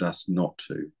wanted us not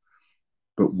to.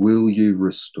 But will you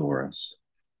restore us?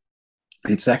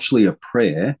 It's actually a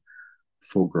prayer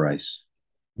for grace.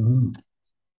 And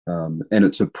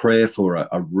it's a prayer for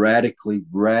a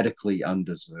radically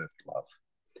undeserved love.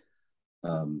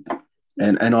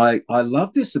 And I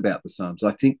love this about the Psalms.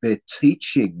 I think they're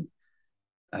teaching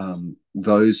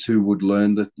those who would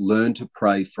learn to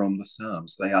pray from the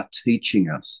Psalms. They are teaching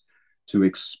us to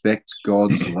expect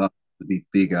God's love to be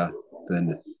bigger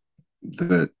than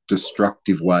the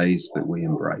destructive ways that we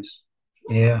embrace.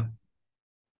 Yeah.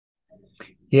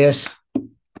 Yes.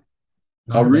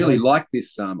 I really like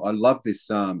this psalm. I love this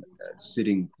psalm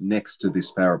sitting next to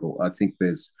this parable. I think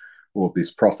this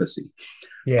prophecy.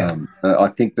 Yeah. I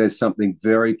think there's something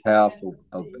very powerful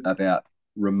about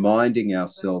reminding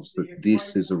ourselves that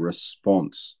this is a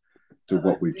response to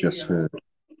what we've just heard.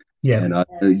 Yeah. And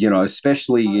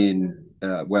especially in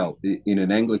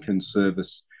an Anglican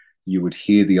service, you would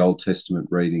hear the Old Testament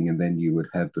reading, and then you would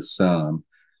have the psalm,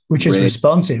 which is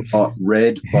responsive,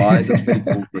 read by the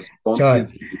people,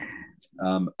 responsive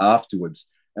afterwards.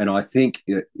 And I think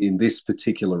in this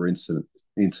particular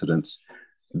incidents,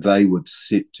 they would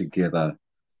sit together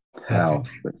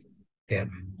powerfully. Yeah.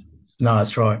 No,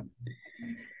 that's right.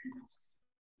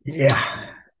 Yeah.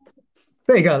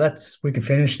 There you go. We can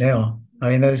finish now. I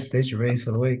mean, there's your readings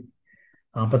for the week.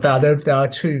 But there are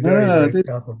two very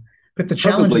powerful. But the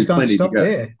challenges don't stop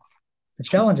there. The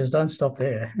challenges don't stop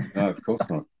there. No, of course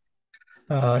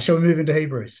not. Shall we move into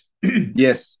Hebrews?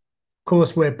 Yes. Of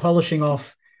course, we're polishing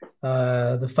off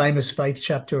the famous faith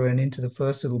chapter and into the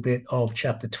first little bit of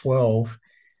chapter 12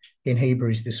 in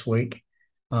Hebrews this week.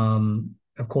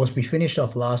 Of course, we finished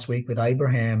off last week with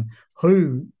Abraham,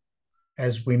 who,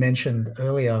 as we mentioned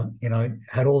earlier,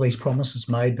 had all these promises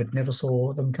made but never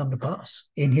saw them come to pass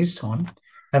in his time,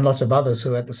 and lots of others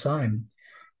who had the same.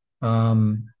 But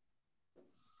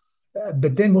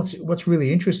then what's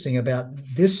really interesting about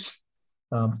this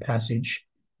passage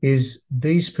is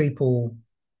these people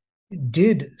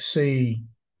did see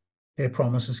their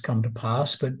promises come to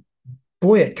pass, but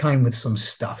boy, it came with some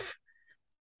stuff.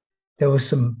 There was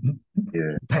some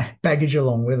baggage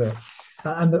along with it.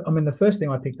 The first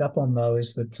thing I picked up on, though,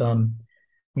 is that,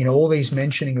 all these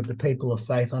mentioning of the people of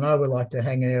faith. I know we like to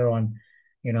hang there on,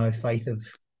 faith of,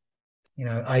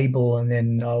 Abel and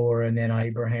then Noah and then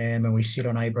Abraham, and we sit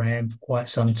on Abraham for quite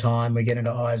some time. We get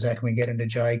into Isaac and we get into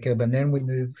Jacob, and then we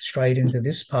move straight into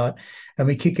this part and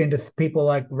we kick into people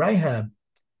like Rahab,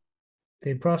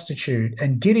 the prostitute,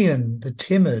 and Gideon, the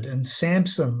timid, and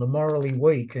Samson, the morally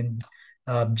weak, and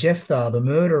Jephthah, the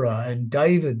murderer, and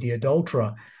David, the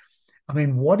adulterer. I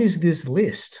mean, what is this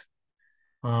list?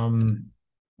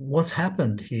 What's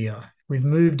happened here? We've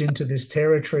moved into this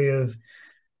territory of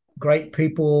great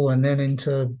people and then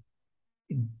into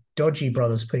dodgy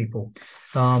brothers people.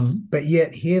 But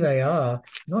yet here they are,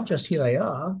 not just here they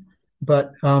are,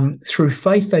 but through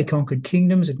faith they conquered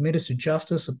kingdoms, administered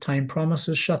justice, obtained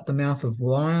promises, shut the mouth of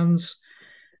lions,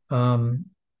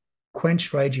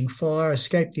 quenched raging fire,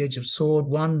 escaped the edge of sword,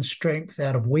 won strength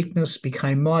out of weakness,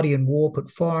 became mighty in war,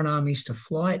 put foreign armies to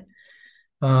flight.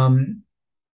 And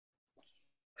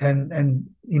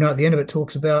at the end of it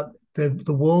talks about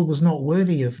the world was not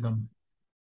worthy of them.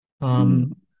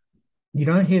 You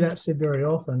don't hear that said very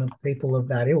often of people of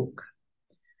that ilk.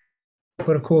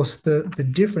 But of course, the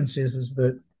difference is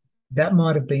that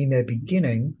might have been their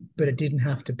beginning, but it didn't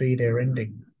have to be their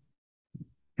ending.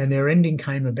 And their ending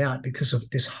came about because of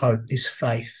this hope, this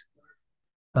faith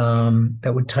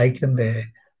that would take them there.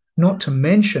 Not to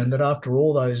mention that after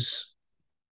all those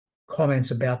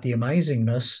comments about the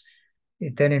amazingness,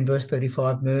 it then in verse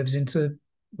 35 moves into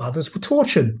others were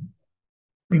tortured,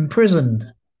 imprisoned,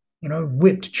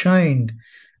 whipped, chained,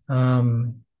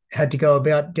 had to go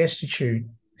about destitute,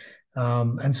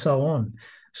 and so on.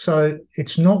 So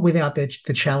it's not without the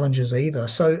challenges either.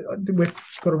 So we've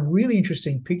got a really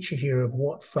interesting picture here of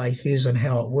what faith is and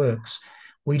how it works.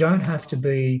 We don't have to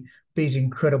be these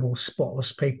incredible,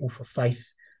 spotless people for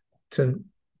faith to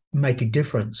make a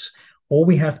difference. All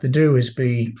we have to do is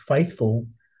be faithful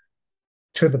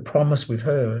to the promise we've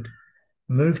heard,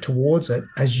 move towards it,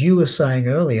 as you were saying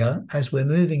earlier, as we're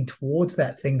moving towards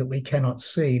that thing that we cannot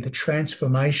see, the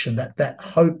transformation, that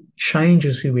hope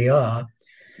changes who we are.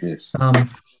 Yes.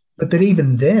 But that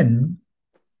even then,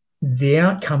 the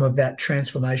outcome of that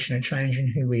transformation and changing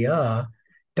who we are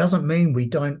doesn't mean we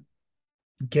don't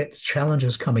get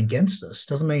challenges come against us,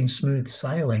 doesn't mean smooth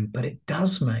sailing, but it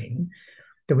does mean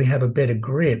that we have a better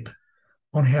grip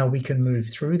on how we can move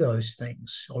through those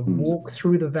things. I walk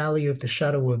through the valley of the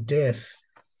shadow of death,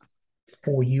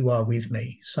 for you are with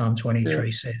me, Psalm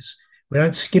 23 says. We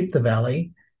don't skip the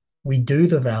valley, we do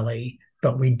the valley,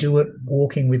 but we do it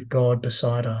walking with God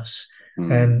beside us.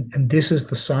 And this is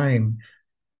the same.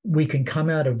 We can come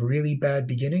out of really bad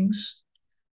beginnings.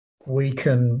 We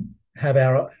can have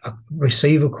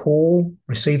receive a call,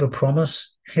 receive a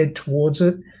promise, head towards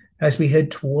it. As we head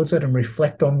towards it and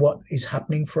reflect on what is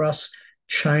happening for us,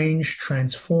 change,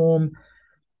 transform,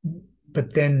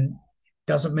 but then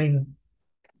doesn't mean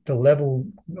the level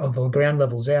of the ground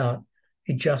level's out.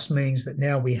 It just means that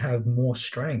now we have more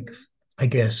strength, I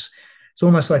guess. It's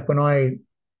almost like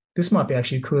this might be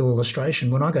actually a cool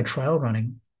illustration. When I go trail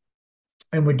running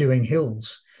and we're doing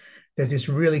hills, there's this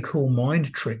really cool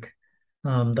mind trick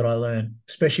that I learn,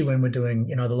 especially when we're doing,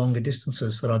 the longer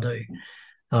distances that I do,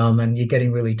 and you're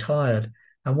getting really tired.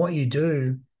 And what you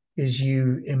do is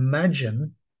you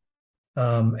imagine,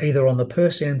 either on the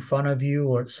person in front of you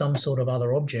or at some sort of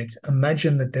other object,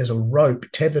 imagine that there's a rope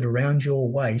tethered around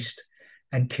your waist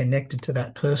and connected to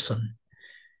that person.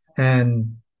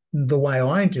 And the way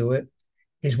I do it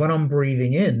is when I'm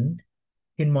breathing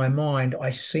in my mind, I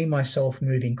see myself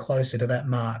moving closer to that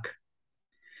mark.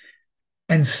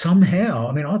 And somehow,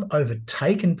 I've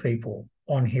overtaken people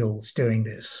on hills doing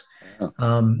this.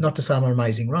 Not to say I'm an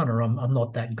amazing runner, I'm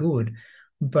not that good,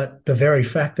 but the very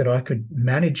fact that I could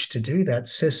manage to do that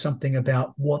says something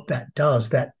about what that does,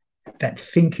 that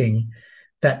thinking,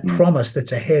 that promise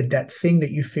that's ahead, that thing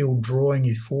that you feel drawing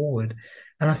you forward.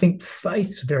 And I think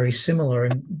faith's very similar,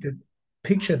 and the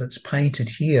picture that's painted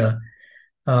here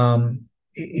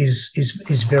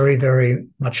is very, very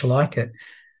much like it.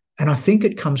 And I think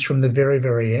it comes from the very,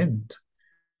 very end,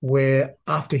 where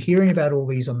after hearing about all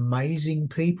these amazing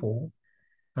people,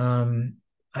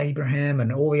 Abraham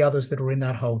and all the others that are in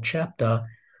that whole chapter,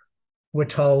 we're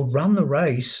told, run the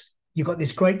race. You've got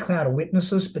this great cloud of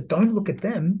witnesses, but don't look at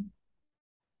them.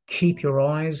 Keep your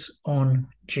eyes on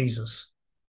Jesus,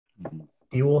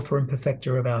 the author and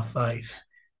perfecter of our faith.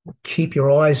 Keep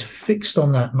your eyes fixed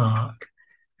on that mark,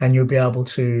 and you'll be able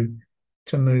to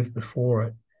move before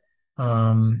it.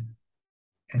 And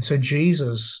so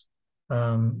Jesus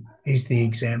is the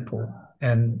example,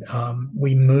 and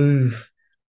we move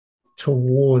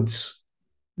towards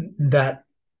that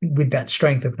with that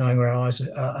strength of knowing our eyes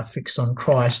are fixed on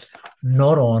Christ,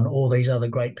 not on all these other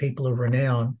great people of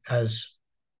renown, as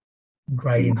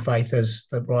great in faith as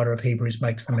the writer of Hebrews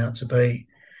makes them out to be.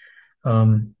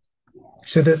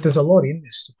 So that there's a lot in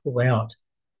this to pull out.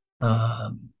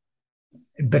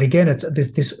 But again, it's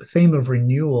this theme of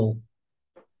renewal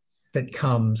that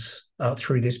comes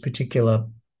through this particular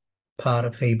part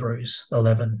of Hebrews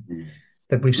 11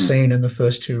 that we've seen in the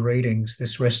first two readings,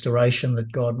 this restoration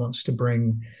that God wants to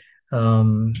bring,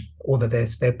 or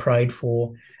that they're prayed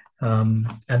for, and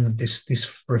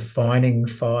this refining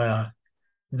fire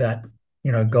that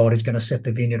God is going to set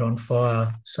the vineyard on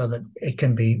fire so that it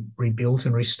can be rebuilt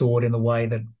and restored in the way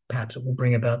that perhaps it will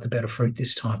bring about the better fruit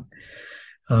this time.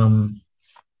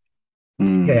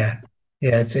 Yeah,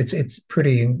 it's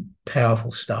pretty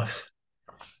powerful stuff.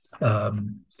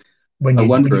 When you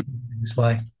do it this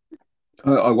way.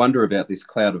 I wonder about this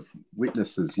cloud of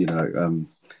witnesses.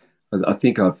 I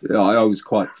think I was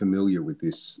quite familiar with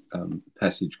this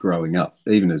passage growing up,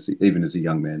 even as a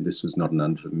young man. This was not an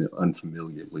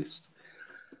unfamiliar list.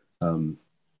 But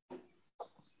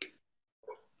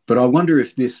I wonder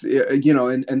if this,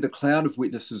 and the cloud of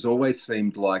witnesses always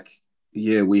seemed like,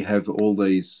 we have all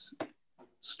these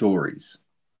stories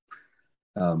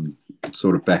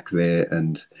sort of back there,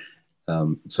 and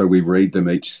so we read them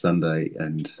each Sunday,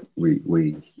 and we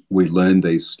learn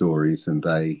these stories, and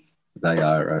they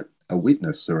are a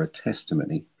witness or a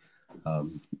testimony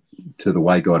to the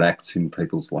way God acts in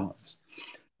people's lives,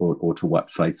 or to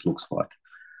what faith looks like.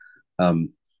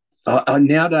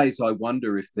 Nowadays, I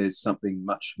wonder if there's something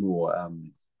much more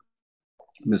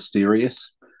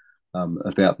mysterious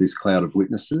about this cloud of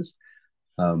witnesses.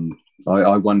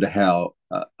 I wonder how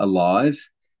alive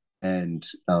and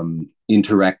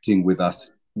interacting with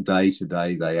us day to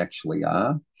day they actually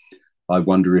are. I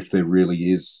wonder if there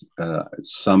really is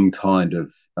some kind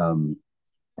of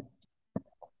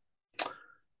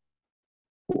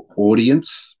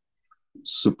audience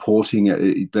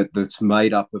supporting that's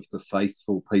made up of the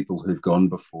faithful people who've gone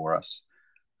before us,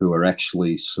 who are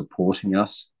actually supporting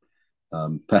us,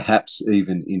 perhaps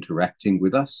even interacting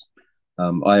with us.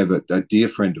 I have a dear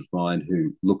friend of mine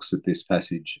who looks at this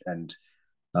passage and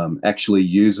actually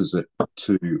uses it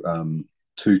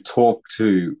to talk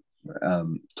to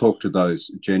those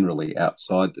generally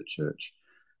outside the church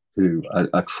who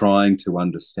are trying to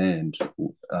understand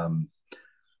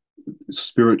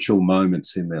spiritual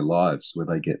moments in their lives where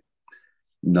they get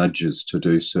nudges to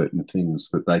do certain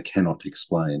things that they cannot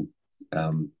explain.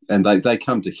 And they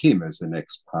come to him as an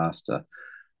ex-pastor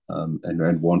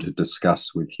and want to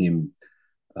discuss with him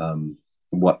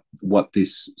what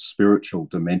this spiritual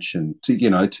dimension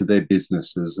to their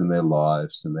businesses and their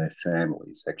lives and their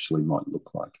families actually might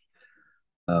look like.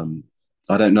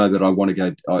 I don't know that I want to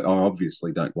go. I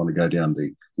obviously don't want to go down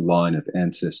the line of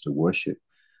ancestor worship,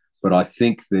 but I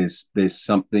think there's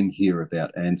something here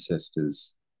about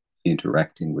ancestors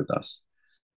interacting with us,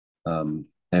 and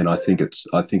I think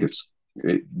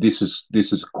this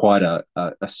is quite a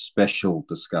special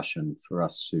discussion for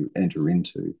us to enter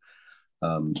into,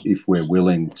 if we're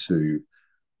willing to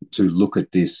look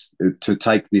at this, to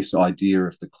take this idea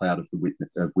of the cloud of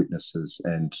witnesses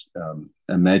and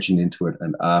imagine into it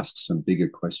and ask some bigger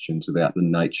questions about the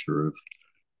nature of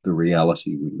the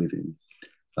reality we live in.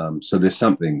 So there's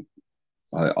something,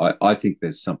 I think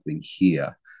there's something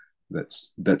here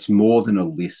that's more than a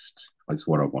list, is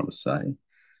what I want to say.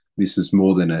 This is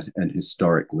more than an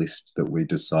historic list that we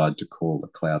decide to call a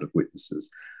cloud of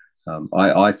witnesses.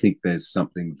 I think there's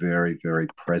something very, very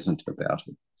present about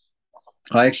it.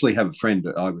 I actually have a friend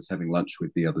that I was having lunch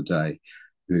with the other day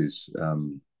whose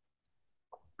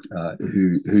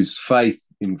faith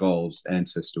involves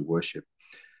ancestor worship.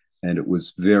 And it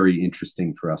was very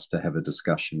interesting for us to have a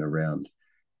discussion around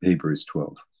Hebrews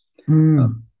 12.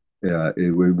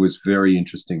 It was very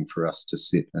interesting for us to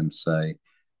sit and say,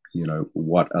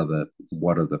 what are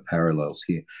the parallels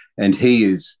here? And he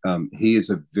is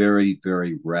a very,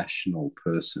 very rational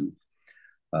person,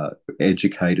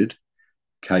 educated,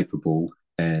 capable,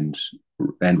 and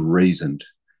reasoned.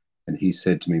 And he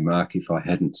said to me, Mark, if I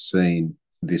hadn't seen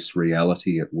this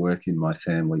reality at work in my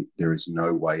family, there is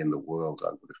no way in the world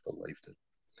I would have believed it.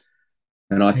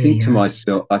 And I think to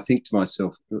myself,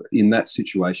 in that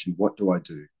situation, what do I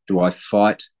do? Do I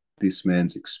fight this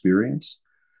man's experience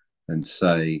and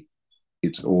say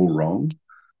it's all wrong?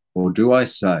 Or do I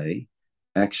say,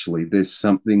 actually, there's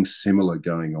something similar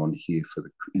going on here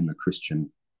in the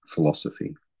Christian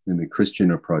philosophy, in the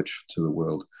Christian approach to the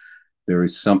world? there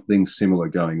is something similar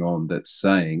going on that's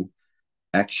saying,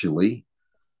 actually,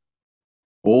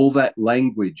 all that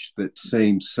language that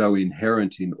seems so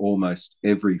inherent in almost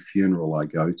every funeral I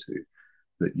go to,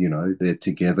 that, you know, they're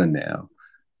together now.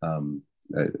 I'm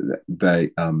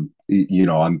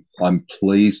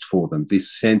pleased for them.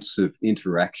 This sense of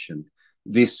interaction,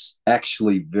 this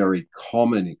actually very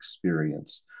common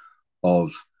experience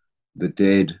of the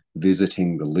dead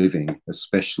visiting the living,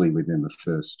 especially within the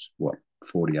first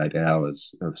 48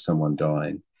 hours of someone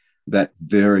dying. That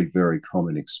very, very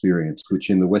common experience, which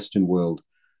in the Western world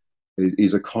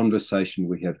is a conversation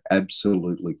we have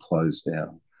absolutely closed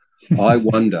down. I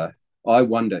wonder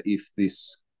if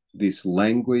this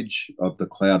language of the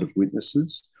cloud of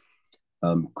witnesses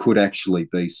could actually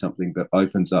be something that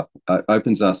opens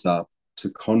us up to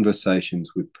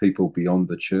conversations with people beyond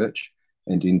the church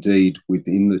and indeed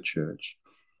within the church,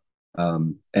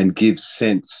 and gives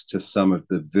sense to some of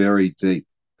the very deep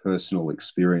personal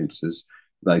experiences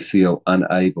they feel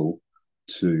unable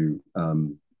to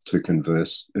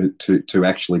converse, to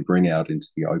actually bring out into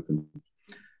the open,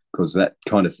 because that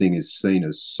kind of thing is seen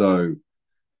as so,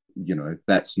 you know,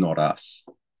 that's not us,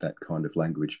 that kind of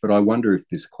language. But I wonder if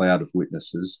this cloud of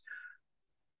witnesses,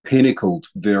 pinnacled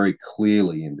very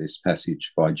clearly in this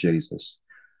passage by Jesus,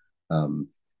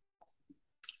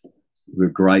 the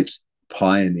great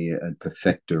pioneer and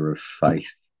perfecter of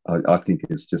faith, I think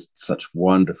is just such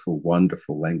wonderful,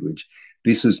 wonderful language.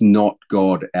 This is not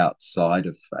God outside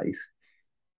of faith.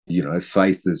 You know,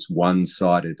 faith is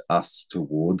one-sided, us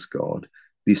towards God.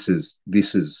 This is,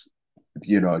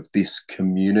 you know, this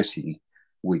community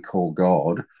we call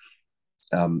God,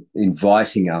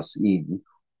 inviting us in,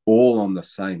 all on the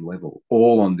same level,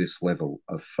 all on this level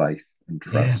of faith and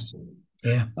trust.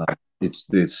 Yeah.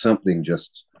 There's something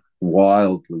just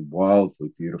wildly, wildly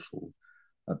beautiful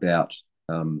about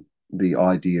the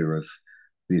idea of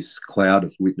this cloud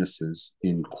of witnesses,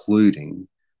 including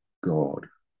God.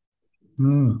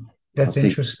 That's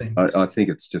interesting. I think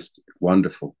it's just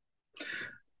wonderful.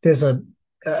 There's an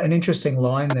interesting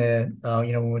line there,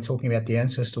 when we're talking about the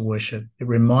ancestor worship. It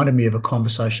reminded me of a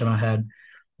conversation I had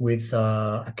with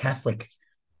a Catholic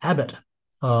abbot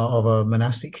of a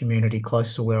monastic community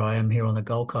close to where I am here on the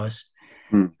Gold Coast.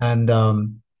 And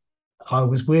I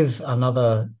was with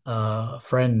another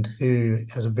friend who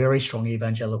has a very strong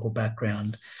evangelical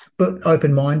background, but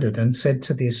open-minded, and said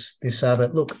to this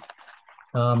abbot, look,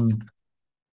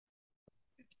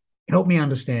 help me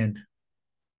understand.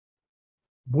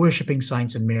 Worshipping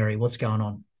saints and Mary, what's going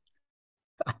on?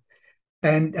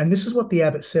 And this is what the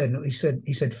abbot said.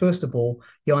 He said, first of all,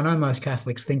 I know most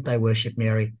Catholics think they worship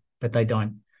Mary, but they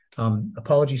don't.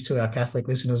 Apologies to our Catholic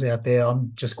listeners out there.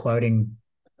 I'm just quoting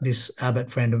this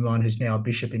abbot friend of mine who's now a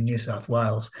bishop in New South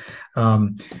Wales.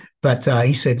 But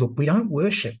he said, look, we don't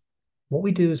worship. What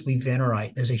we do is we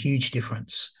venerate. There's a huge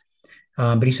difference.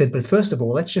 But he said, but first of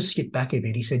all, let's just skip back a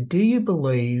bit. He said, do you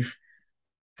believe,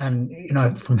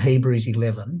 and, from Hebrews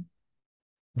 11,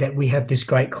 that we have this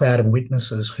great cloud of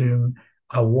witnesses whom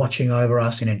are watching over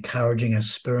us and encouraging us,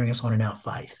 spurring us on in our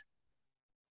faith?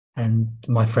 And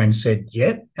my friend said,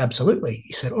 yep, absolutely.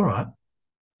 He said, all right.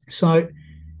 So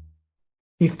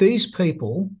if these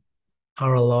people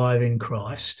are alive in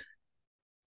Christ,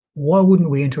 why wouldn't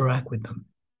we interact with them?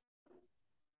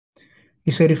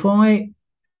 He said, if my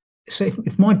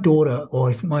daughter, or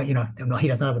if my, he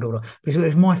doesn't have a daughter, but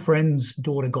if my friend's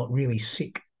daughter got really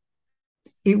sick,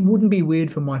 it wouldn't be weird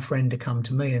for my friend to come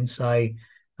to me and say,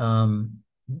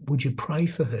 would you pray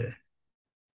for her?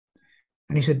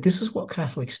 And he said, this is what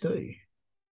Catholics do.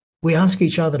 We ask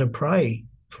each other to pray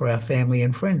for our family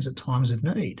and friends at times of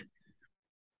need.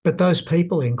 But those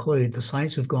people include the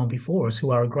saints who've gone before us,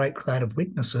 who are a great cloud of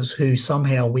witnesses who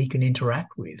somehow we can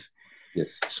interact with.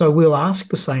 Yes. So we'll ask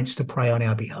the saints to pray on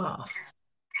our behalf.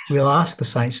 We'll ask the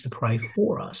saints to pray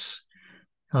for us.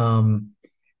 And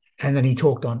then he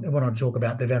went on to talk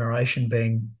about the veneration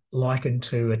being likened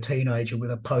to a teenager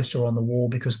with a poster on the wall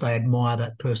because they admire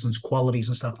that person's qualities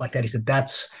and stuff like that. He said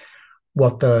that's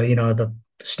what the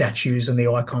statues and the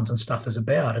icons and stuff is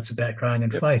about. It's about growing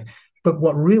in faith. But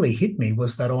what really hit me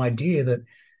was that idea that,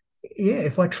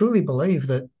 if I truly believe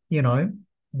that,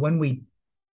 when we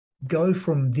go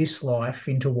from this life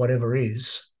into whatever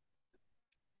is,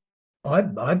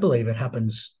 I believe it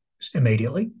happens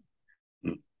immediately.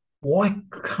 Why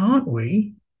can't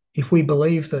we, if we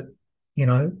believe that,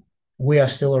 we are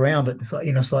still around, but it's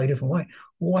in a slightly different way,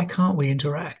 why can't we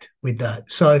interact with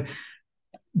that? So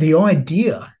the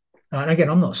idea, and again,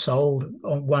 I'm not sold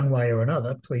on one way or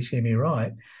another, please hear me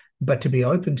right, but to be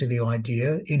open to the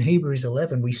idea, in Hebrews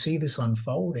 11, we see this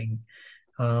unfolding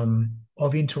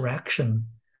of interaction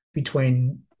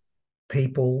between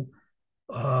people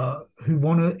who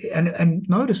want to, and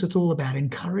notice it's all about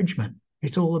encouragement.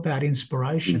 It's all about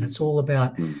inspiration. It's all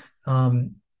about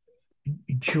um,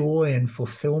 joy and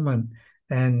fulfillment,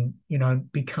 and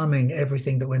becoming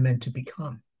everything that we're meant to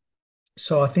become.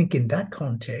 So I think in that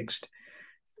context,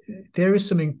 there is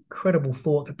some incredible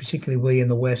thought that particularly we in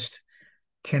the West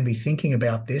can be thinking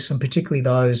about this, and particularly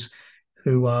those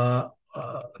who are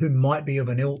who might be of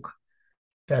an ilk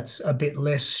that's a bit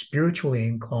less spiritually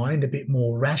inclined, a bit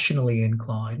more rationally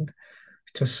inclined,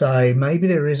 to say maybe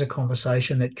there is a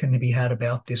conversation that can be had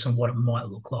about this and what it might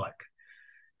look like,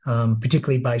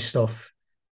 particularly based off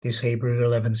this Hebrew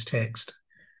 11's text.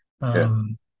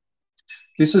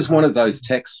 This is one of those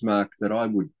texts, Mark, that I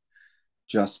would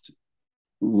just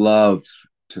love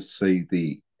to see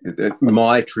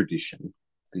my tradition,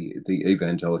 the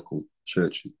evangelical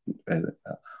church,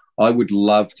 I would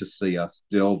love to see us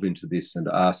delve into this and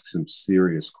ask some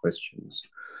serious questions,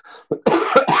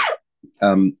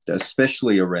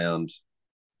 especially around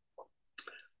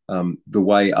the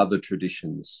way other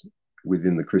traditions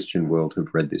within the Christian world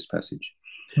have read this passage.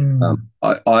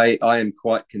 I am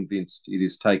quite convinced it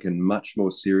is taken much more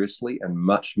seriously and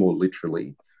much more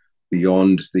literally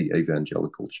beyond the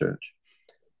evangelical church.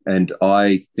 And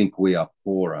I think we are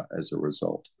poorer as a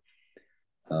result.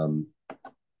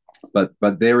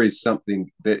 But there is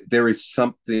something that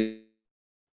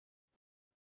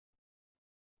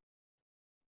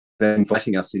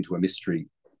inviting us into a mystery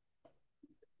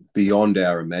beyond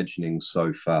our imagining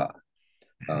so far,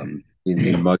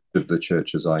 in most of the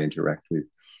churches I interact with.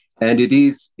 And it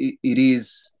is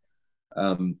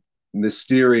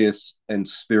mysterious and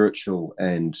spiritual,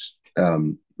 and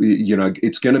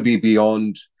it's going to be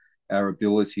beyond our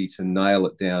ability to nail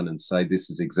it down and say this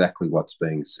is exactly what's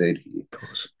being said here. Of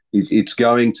course. It's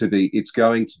going to be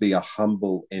a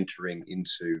humble entering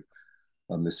into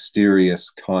a mysterious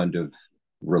kind of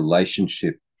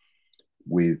relationship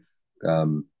with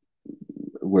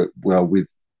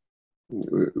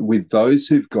those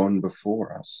who've gone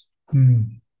before us.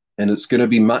 And it's going to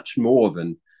be much more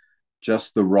than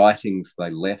just the writings they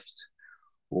left,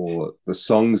 or the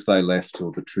songs they left,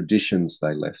 or the traditions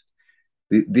they left.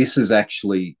 This is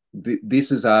asking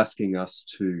us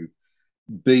to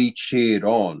be cheered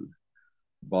on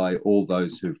by all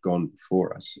those who've gone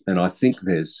before us. And I think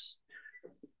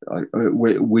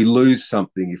we lose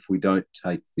something if we don't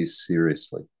take this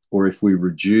seriously, or if we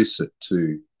reduce it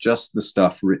to just the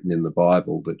stuff written in the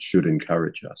Bible that should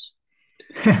encourage us.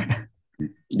 I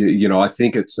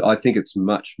think it's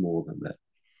much more than that.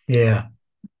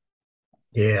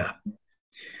 Yeah.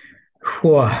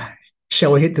 Whoa.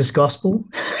 Shall we hit this gospel?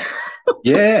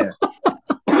 Yeah.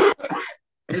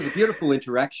 There's a beautiful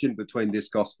interaction between this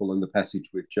gospel and the passage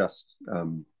we've just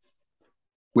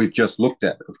looked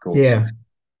at, of course. Yeah.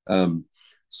 I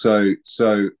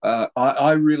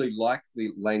really like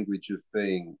the language of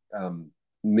being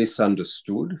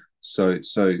misunderstood. So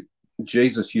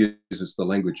Jesus uses the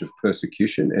language of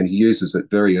persecution, and he uses it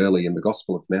very early in the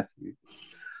Gospel of Matthew.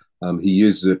 He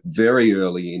uses it very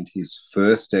early in his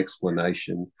first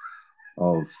explanation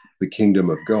of the kingdom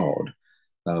of God.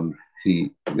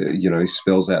 He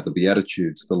spells out the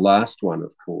Beatitudes. The last one,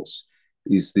 of course,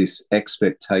 is this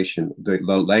expectation. The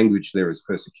language there is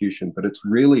persecution, but it's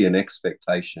really an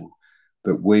expectation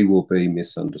that we will be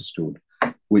misunderstood,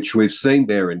 which we've seen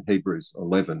there in Hebrews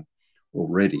 11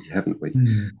 already, haven't we?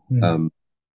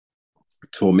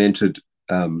 Tormented,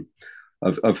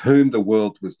 of whom the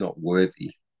world was not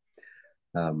worthy.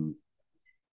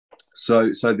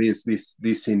 So there's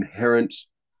this inherent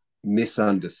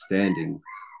misunderstanding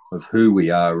of who we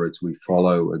are as we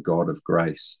follow a God of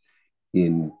grace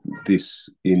in this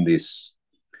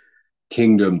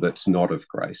kingdom that's not of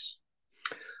grace.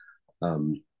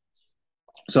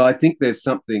 So I think there's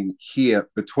something here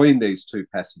between these two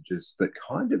passages that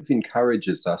kind of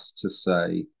encourages us to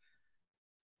say,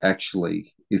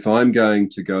 actually, if I'm going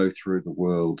to go through the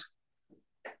world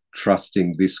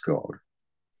trusting this God,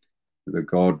 the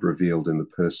God revealed in the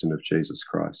person of Jesus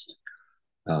Christ,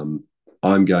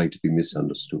 I'm going to be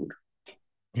misunderstood.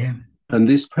 Yeah. And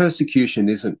this persecution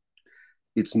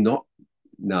it's not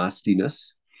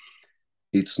nastiness.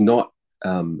 It's not,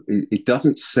 it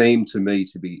doesn't seem to me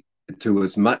to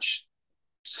as much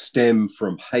stem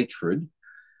from hatred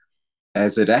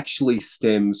as it actually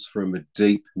stems from a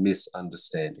deep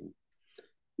misunderstanding.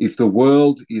 If the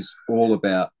world is all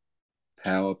about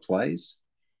power plays,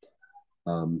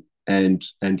 and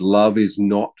love is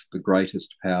not the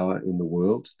greatest power in the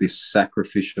world, this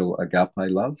sacrificial agape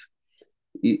love,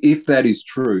 if that is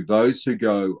true, those who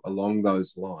go along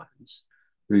those lines,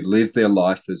 who live their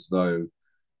life as though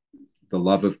the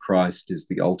love of Christ is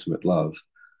the ultimate love,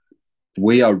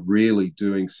 we are really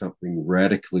doing something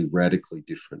radically, radically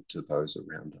different to those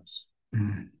around us.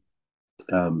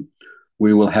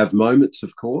 We will have moments,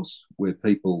 of course, where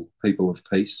people of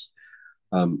peace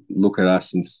look at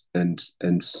us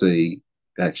and see,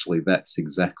 actually, that's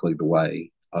exactly the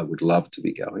way I would love to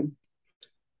be going.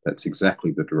 That's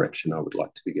exactly the direction I would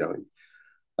like to be going.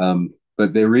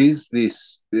 But there is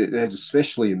this,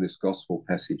 especially in this gospel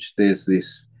passage, there's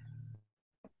this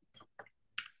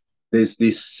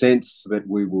sense that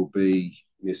we will be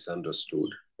misunderstood,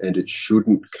 and it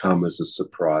shouldn't come as a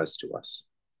surprise to us.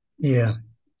 Yeah.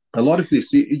 A lot of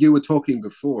this, you were talking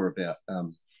before about,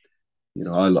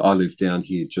 I live down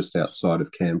here just outside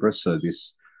of Canberra, so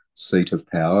this seat of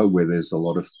power where there's a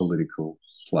lot of political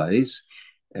plays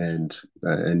and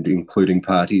including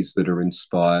parties that are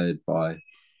inspired by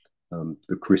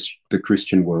the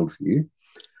Christian worldview.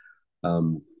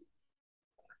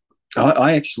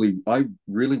 I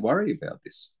really worry about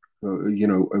this.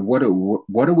 What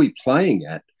are we playing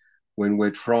at when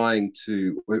we're trying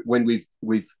to, when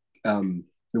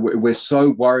we're so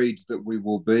worried that we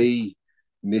will be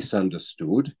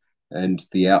misunderstood and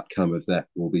the outcome of that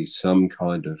will be some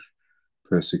kind of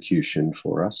persecution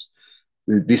for us.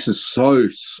 This is so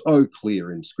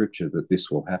clear in Scripture that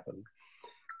this will happen.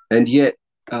 And yet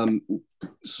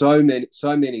so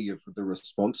many of the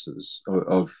responses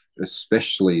of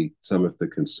especially some of the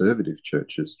conservative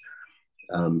churches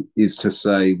is to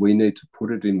say we need to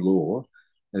put it in law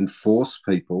and force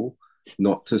people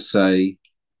not to say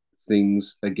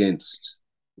things against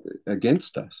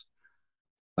us.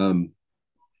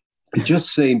 It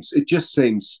just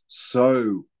seems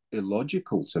so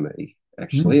illogical to me,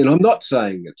 actually. And I'm not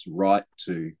saying it's right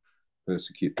to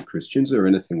persecute the Christians or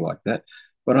anything like that,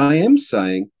 but I am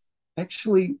saying,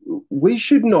 actually, we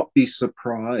should not be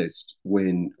surprised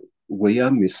when we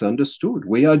are misunderstood.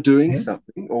 We are doing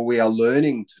something, or we are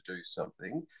learning to do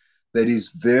something that is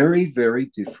very, very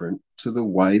different to the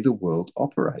way the world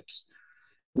operates.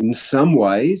 In some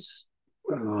ways,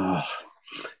 we're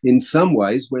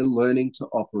learning to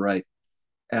operate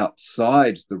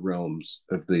outside the realms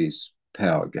of these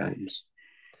power games.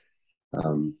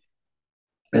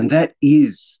 And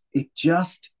it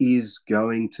just is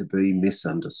going to be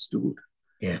misunderstood.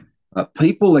 Yeah.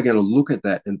 People are going to look at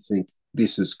that and think,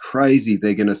 this is crazy.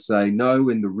 They're going to say, no,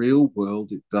 in the real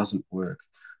world, it doesn't work,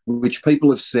 which people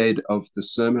have said of the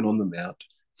Sermon on the Mount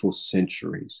for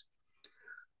centuries.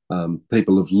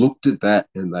 People have looked at that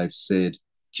and they've said,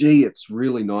 gee, it's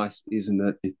really nice, isn't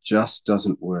it? It just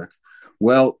doesn't work.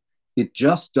 Well, it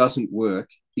just doesn't work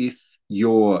if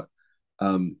your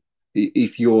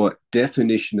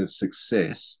definition of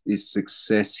success is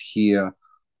success here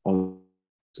on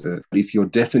earth. If your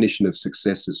definition of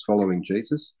success is following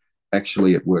Jesus,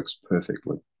 actually it works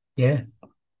perfectly. Yeah.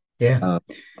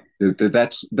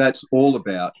 That's all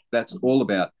about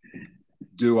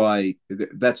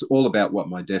what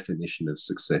my definition of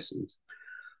success is.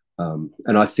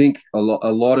 And I think a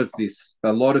lot of this,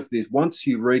 once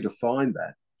you redefine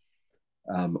that,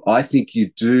 I think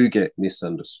you do get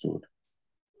misunderstood.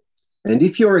 And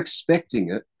if you're expecting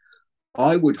it,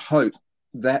 I would hope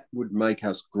that would make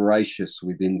us gracious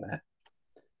within that.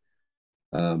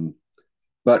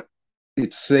 But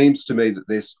it seems to me that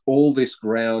there's all this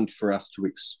ground for us to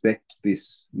expect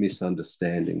this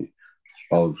misunderstanding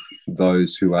of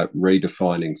those who are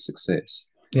redefining success.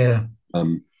 Yeah.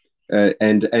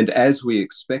 And as we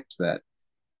expect that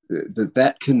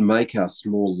can make us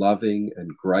more loving and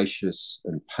gracious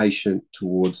and patient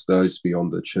towards those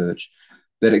beyond the church,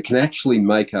 that it can actually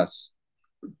make us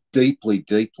deeply,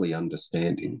 deeply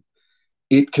understanding.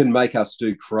 It can make us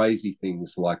do crazy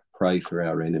things like pray for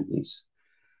our enemies.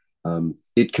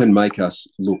 It can make us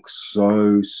look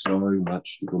so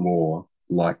much more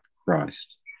like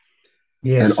Christ.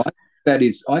 Yes. And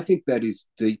I think that is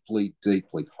deeply,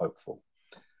 deeply hopeful.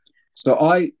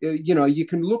 So you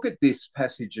can look at this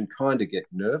passage and kind of get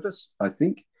nervous, I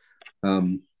think,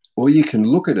 or you can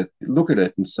look at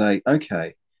it and say,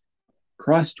 okay,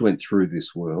 Christ went through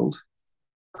this world.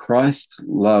 Christ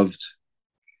loved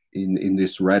in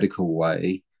this radical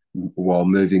way while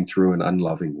moving through an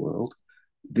unloving world.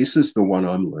 This is the one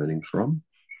I'm learning from.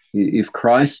 If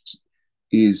Christ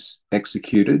is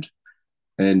executed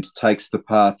and takes the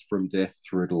path from death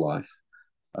through to life,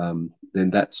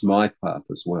 then that's my path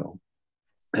as well.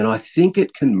 And I think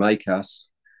it can make us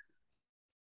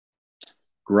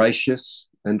gracious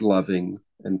and loving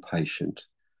and patient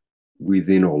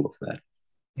within all of that.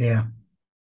 Yeah.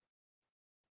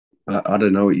 I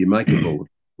don't know what you make of all,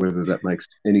 whether that makes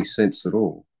any sense at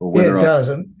all, or whether it does.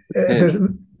 And there's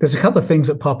a couple of things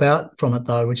that pop out from it,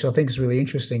 though, which I think is really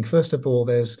interesting. First of all,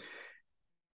 there's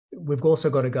we've also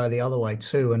got to go the other way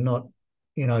too, and not,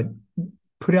 you know,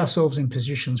 put ourselves in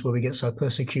positions where we get so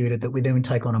persecuted that we then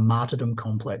take on a martyrdom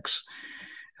complex.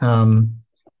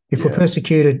 If we're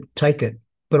persecuted, take it.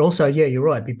 But also, yeah, you're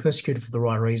right, be persecuted for the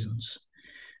right reasons.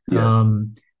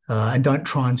 And don't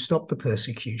try and stop the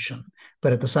persecution.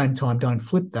 But at the same time, don't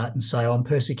flip that and say, I'm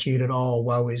persecuted. Oh,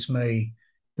 woe is me.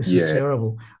 This is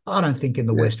terrible. I don't think in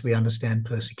the West we understand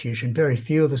persecution. Very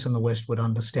few of us in the West would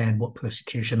understand what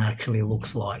persecution actually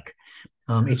looks like.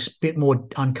 It's a bit more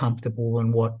uncomfortable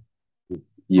than what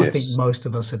I think most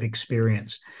of us have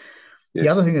experienced. The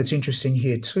other thing that's interesting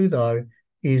here too, though,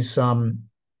 is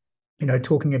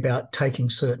talking about taking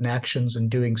certain actions and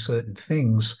doing certain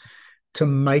things to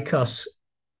make us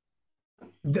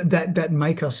that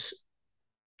make us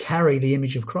carry the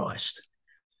image of Christ.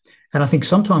 And I think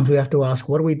sometimes we have to ask,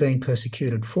 what are we being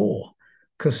persecuted for?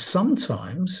 Because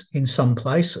sometimes in some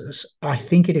places, I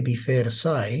think it'd be fair to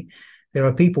say there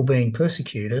are people being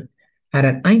persecuted, and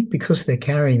it ain't because they're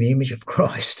carrying the image of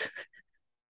Christ.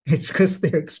 It's because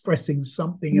they're expressing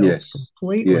something else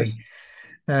completely.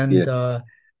 And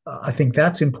I think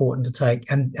that's important to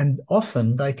take. And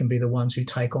often they can be the ones who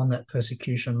take on that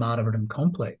persecution, martyrdom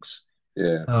complex,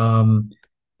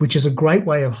 which is a great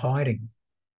way of hiding.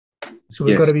 So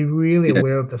we've got to be really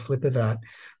aware of the flip of that.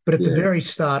 But at the very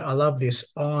start, I love this.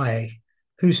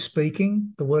 Who's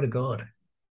speaking? The word of God.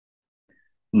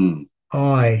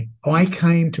 I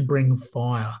came to bring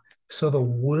fire. So the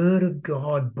word of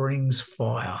God brings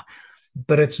fire,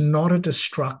 but it's not a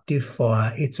destructive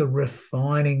fire. It's a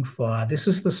refining fire. This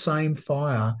is the same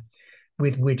fire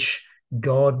with which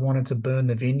God wanted to burn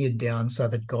the vineyard down so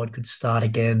that God could start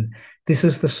again. This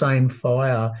is the same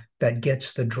fire that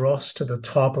gets the dross to the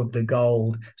top of the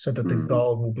gold so that the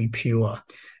gold will be pure.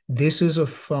 This is a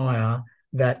fire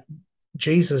that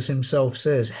Jesus himself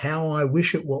says, how I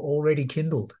wish it were already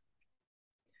kindled.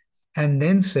 And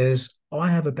then says, I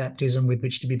have a baptism with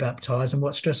which to be baptized, and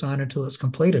what stress I until it's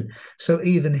completed. So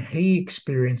even he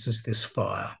experiences this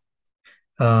fire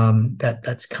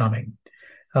that's coming.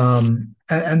 And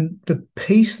the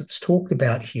piece that's talked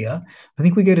about here, I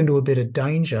think we get into a bit of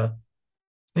danger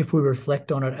if we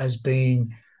reflect on it as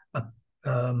being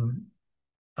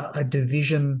a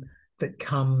division that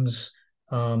comes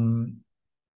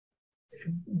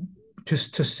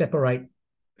just to separate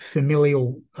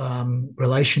familial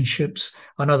relationships.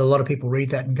 I know that a lot of people read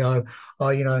that and go,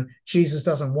 oh, Jesus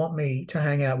doesn't want me to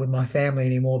hang out with my family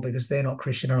anymore because they're not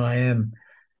Christian and I am.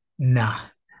 Nah,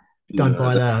 don't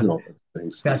buy that.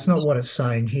 That's not what it's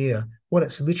saying here. What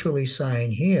it's literally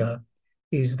saying here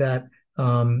is that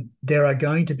there are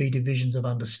going to be divisions of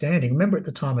understanding. Remember, at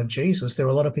the time of Jesus, there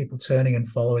were a lot of people turning and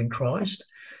following Christ,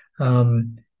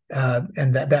 and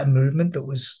that movement that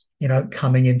was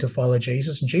coming in to follow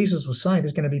Jesus. And Jesus was saying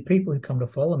there's going to be people who come to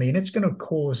follow me, and it's going to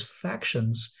cause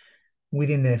factions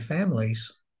within their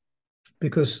families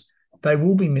because they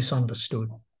will be misunderstood.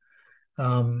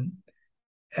 And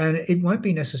it won't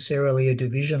be necessarily a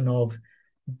division of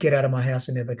get out of my house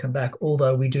and never come back,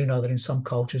 although we do know that in some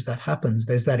cultures that happens.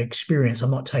 There's that experience.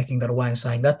 I'm not taking that away and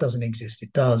saying that doesn't exist.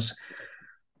 It does.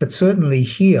 But certainly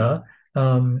here,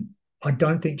 I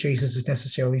don't think Jesus is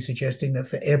necessarily suggesting that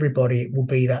for everybody it will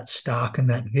be that stark and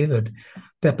that vivid,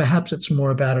 that perhaps it's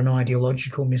more about an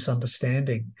ideological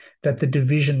misunderstanding, that the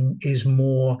division is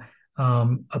more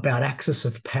about axis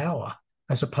of power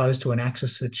as opposed to an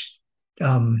axis that's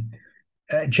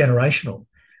generational.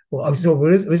 Well,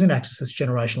 there is an axis that's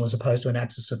generational as opposed to an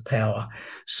axis of power.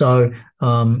 So,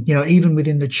 even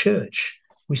within the church,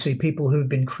 we see people who've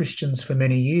been Christians for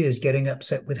many years getting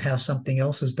upset with how something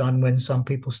else is done when some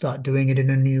people start doing it in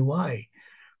a new way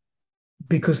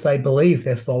because they believe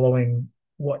they're following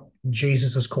what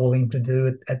Jesus is calling them to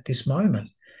do at this moment.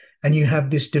 And you have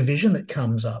this division that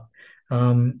comes up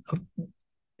and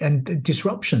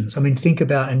disruptions. I mean, think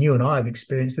about, and you and I have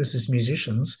experienced this as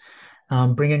musicians,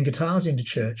 bringing guitars into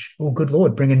church. Oh, good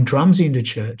Lord, bringing drums into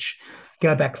church.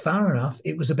 Go back far enough,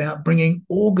 it was about bringing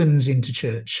organs into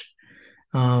church.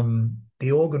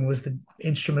 The organ was the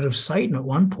instrument of Satan at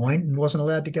one point and wasn't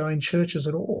allowed to go in churches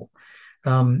at all.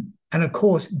 And of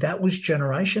course, that was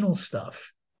generational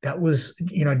stuff. That was,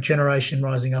 generation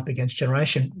rising up against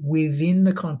generation within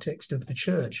the context of the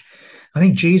church. I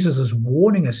think Jesus is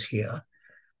warning us here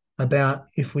about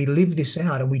if we live this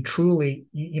out and we truly,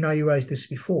 you raised this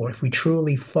before, if we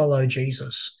truly follow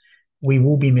Jesus, we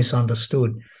will be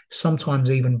misunderstood,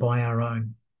 sometimes even by our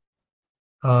own.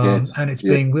 And it's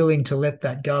being willing to let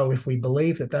that go. If we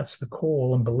believe that that's the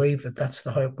call and believe that that's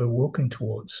the hope we're walking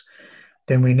towards,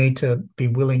 then we need to be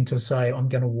willing to say, I'm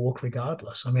going to walk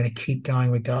regardless. I'm going to keep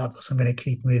going regardless. I'm going to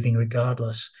keep moving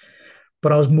regardless.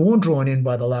 but I was more drawn in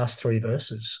by the last three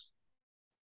verses.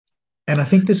 And I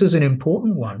think this is an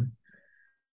important one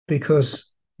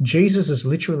because Jesus is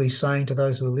literally saying to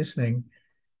those who are listening,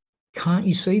 can't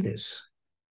you see this?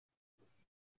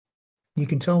 You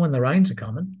can tell when the rains are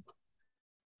coming,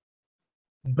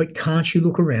 but can't you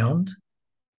look around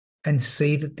and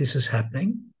see that this is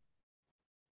happening?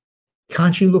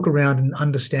 Can't you look around and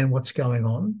understand what's going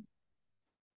on?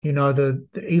 You know,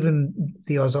 even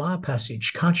the Isaiah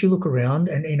passage, can't you look around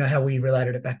and you know how we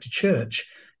related it back to church?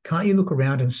 Can't you look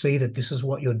around and see that this is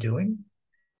what you're doing?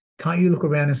 Can't you look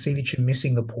around and see that you're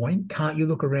missing the point? Can't you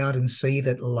look around and see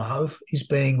that love is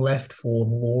being left for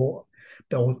law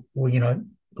or you know,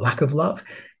 lack of love?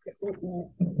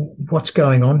 What's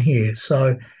going on here?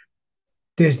 So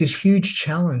there's this huge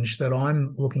challenge that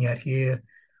I'm looking at here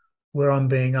where I'm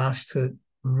being asked to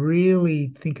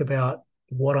really think about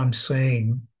what I'm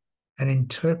seeing and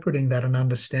interpreting that and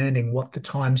understanding what the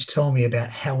times tell me about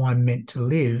how I'm meant to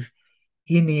live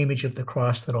in the image of the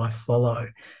Christ that I follow.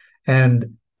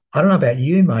 And I don't know about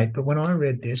you, mate, but when I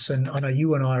read this, and I know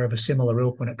you and I are of a similar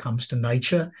ilk when it comes to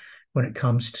nature, when it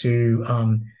comes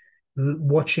to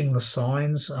watching the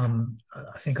signs. I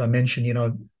think I mentioned, you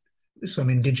know, some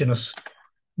Indigenous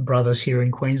brothers here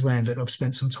in Queensland that I've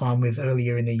spent some time with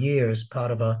earlier in the year as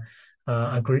part of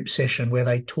a group session where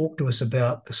they talk to us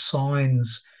about the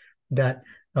signs that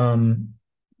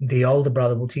the older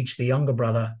brother will teach the younger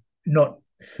brother, not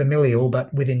familial,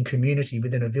 but within community,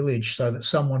 within a village, so that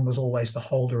someone was always the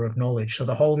holder of knowledge. So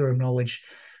the holder of knowledge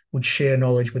would share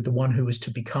knowledge with the one who was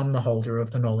to become the holder of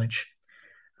the knowledge.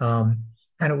 And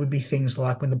it would be things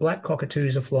like when the black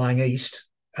cockatoos are flying east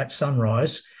at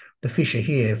sunrise, the fish are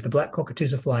here. If the black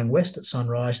cockatoos are flying west at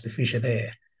sunrise, the fish are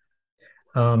there.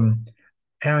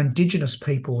 Our Indigenous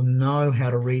people know how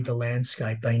to read the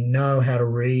landscape. They know how to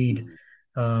read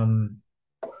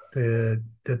the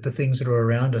things that are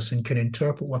around us and can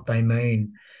interpret what they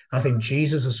mean. I think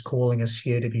Jesus is calling us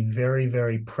here to be very,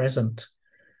 very present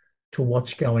to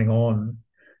what's going on,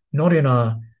 not in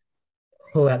a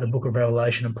pull out the book of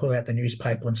Revelation and pull out the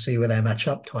newspaper and see where they match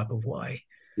up type of way.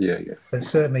 Yeah. But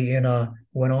certainly in a,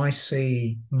 when I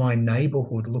see my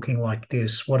neighborhood looking like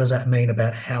this, what does that mean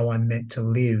about how I'm meant to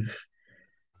live?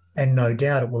 And no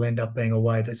doubt it will end up being a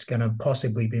way that's going to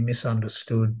possibly be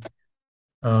misunderstood.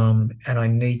 And I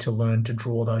need to learn to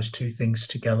draw those two things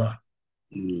together.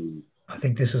 I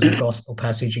think this is a gospel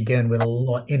passage again with a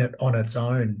lot in it on its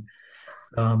own.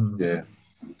 Yeah.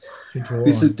 To draw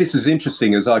This on. is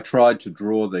interesting. As I tried to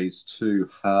draw these two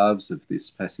halves of this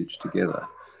passage together,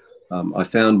 I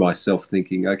found myself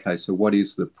thinking, okay, so what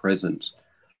is the present,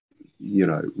 you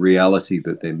know, reality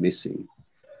that they're missing?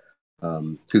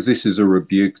 Because this is a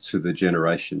rebuke to the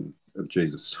generation of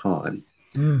Jesus' time.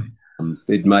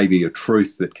 It may be a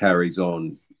truth that carries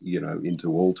on, you know,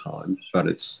 into all time, but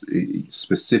it's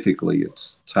specifically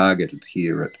it's targeted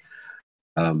here at,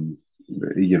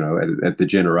 you know, at the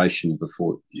generation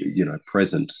before, you know,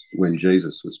 present when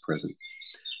Jesus was present.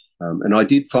 And I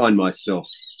did find myself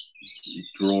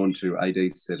drawn to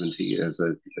AD 70 as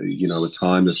a, you know, a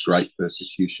time of great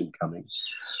persecution coming.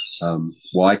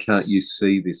 Why can't you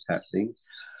see this happening?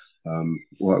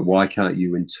 Why can't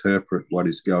you interpret what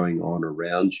is going on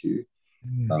around you?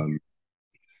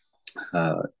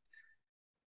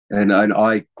 And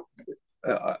I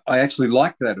actually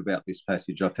liked that about this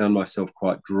passage. I found myself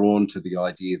quite drawn to the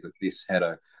idea that this had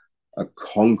a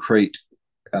concrete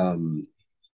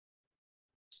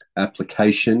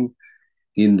application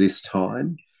in this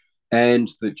time, and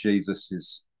that Jesus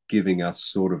is giving us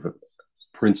sort of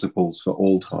principles for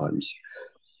all times,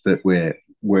 that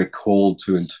we're called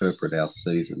to interpret our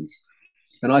seasons.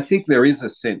 And I think there is a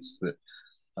sense that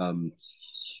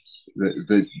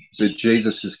that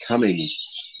Jesus is coming,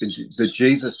 that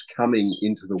Jesus coming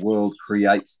into the world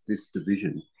creates this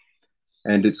division,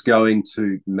 and it's going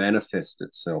to manifest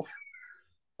itself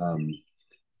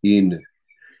in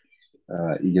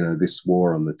you know, this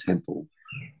war on the temple.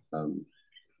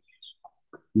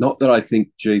 Not that I think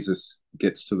Jesus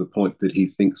gets to the point that he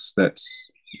thinks that's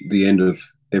the end of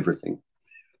everything.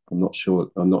 I'm not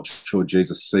sure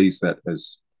Jesus sees that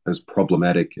as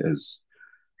problematic as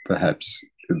perhaps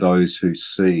those who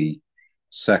see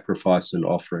sacrifice and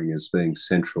offering as being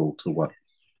central to what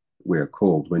we're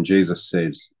called. When Jesus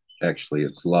says, actually,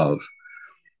 it's love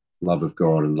of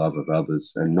God and love of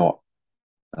others, and not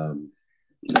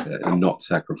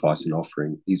sacrifice and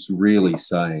offering, he's really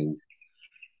saying,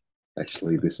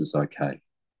 actually, this is okay.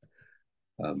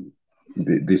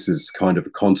 This is kind of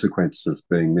a consequence of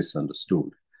being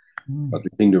misunderstood. But the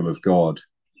kingdom of God,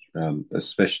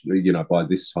 especially, you know, by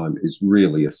this time, is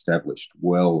really established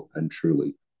well and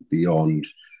truly beyond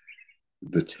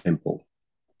the temple.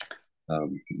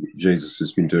 Jesus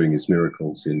has been doing his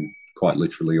miracles in quite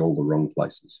literally all the wrong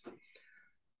places.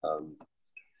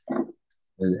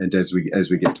 And as we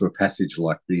get to a passage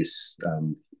like this,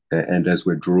 and as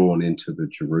we're drawn into the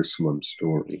Jerusalem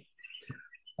story,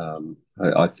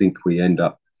 I think we end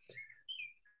up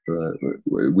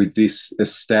with this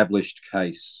established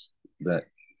case that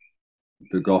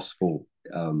the gospel,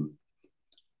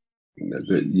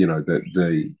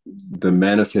 the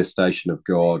manifestation of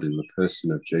God in the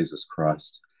person of Jesus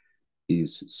Christ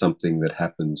is something that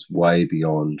happens way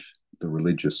beyond the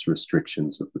religious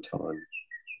restrictions of the time.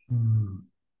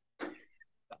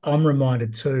 I'm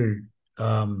reminded too,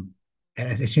 and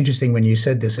it's interesting when you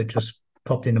said this, it just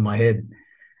popped into my head.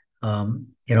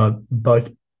 Both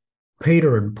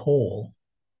Peter and Paul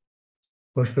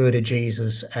refer to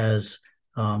Jesus as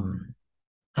a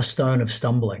stone of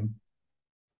stumbling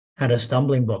and a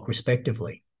stumbling block,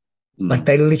 respectively. Like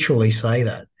they literally say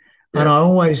that. Yeah. And I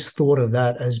always thought of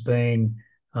that as being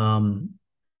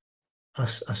a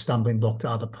stumbling block to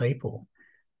other people.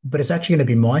 But it's actually going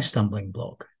to be my stumbling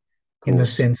block in the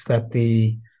sense that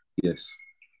the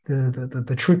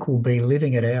trick will be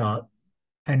living it out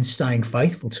and staying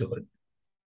faithful to it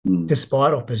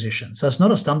despite opposition. So it's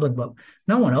not a stumbling block.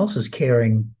 No one else is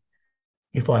caring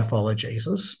if I follow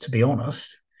Jesus, to be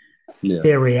honest. Yeah.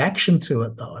 Their reaction to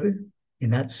it, though, in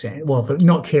that sense, well, they're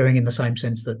not caring in the same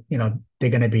sense that, they're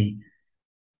going to be,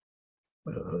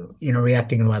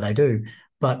 reacting the way they do.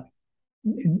 But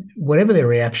whatever their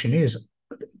reaction is,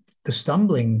 the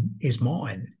stumbling is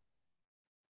mine.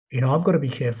 I've got to be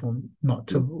careful not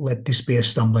to let this be a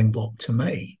stumbling block to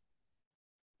me.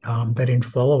 That in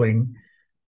following,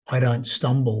 I don't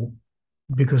stumble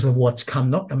because of what's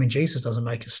come. Jesus doesn't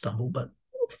make us stumble, but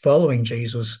following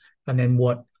Jesus and then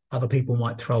what other people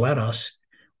might throw at us,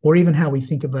 or even how we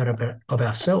think of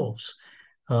ourselves,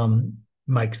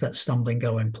 makes that stumbling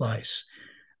go in place.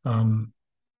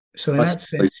 So in that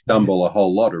sense, we stumble a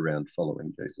whole lot around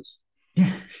following Jesus.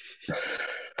 Yeah.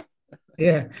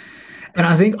 Yeah. And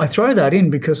I think I throw that in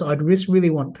because I'd just really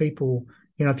want people,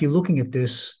 if you're looking at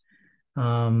this,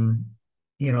 5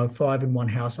 in one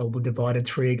household were divided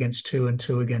 3 against 2 and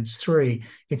 2 against 3.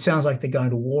 It sounds like they're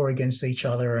going to war against each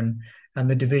other and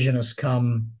the division has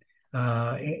come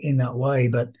in that way.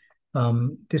 But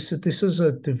this is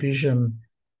a division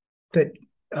that,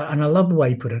 and I love the way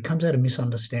you put it, it comes out of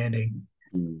misunderstanding.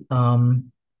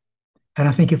 And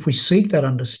I think if we seek that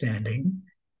understanding,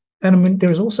 and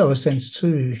there is also a sense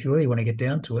too, if you really want to get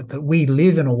down to it, that we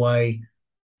live in a way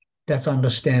that's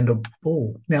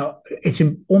understandable. Now, it's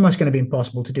almost going to be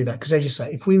impossible to do that because, as you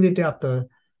say, if we lived out the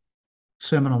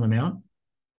Sermon on the Mount,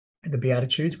 the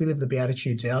Beatitudes, we live the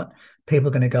Beatitudes out, people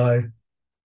are going to go,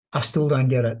 I still don't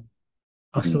get it.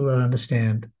 I still don't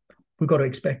understand. We've got to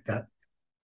expect that.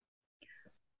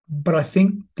 But I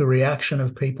think the reaction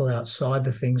of people outside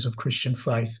the things of Christian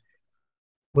faith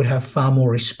would have far more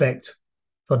respect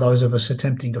for those of us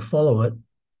attempting to follow it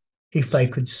if they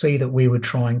could see that we were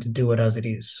trying to do it as it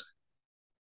is.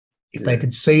 If they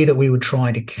could see that we were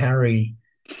trying to carry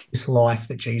this life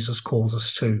that Jesus calls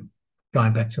us to,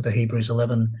 going back to the Hebrews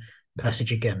 11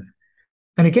 passage again.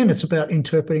 And again, it's about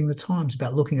interpreting the times,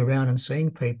 about looking around and seeing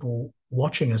people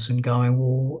watching us and going,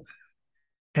 well,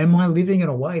 am I living in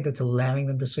a way that's allowing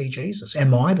them to see Jesus?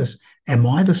 Am I the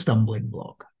stumbling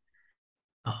block?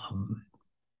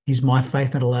 Is my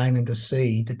faith not allowing them to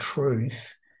see the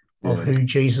truth of who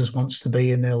Jesus wants to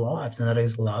be in their lives, and that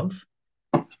is love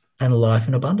and life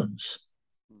in abundance?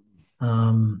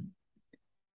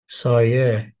 So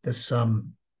yeah, there's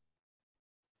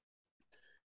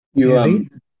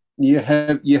you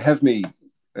have me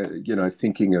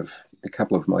thinking of a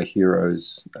couple of my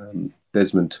heroes,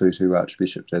 Desmond Tutu,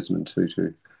 Archbishop Desmond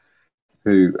Tutu,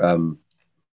 who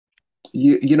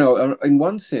in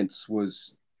one sense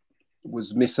was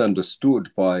misunderstood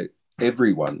by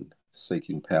everyone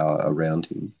seeking power around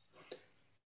him,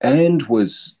 and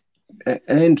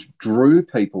drew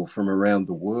people from around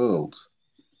the world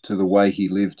to the way he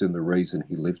lived and the reason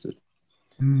he lived it.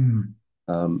 And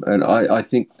I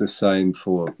think the same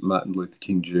for Martin Luther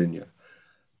King Jr.,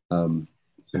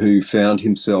 who found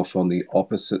himself on the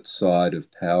opposite side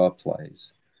of power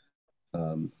plays.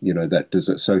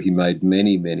 So he made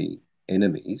many, many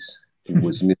enemies and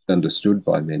was misunderstood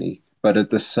by many, but at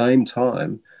the same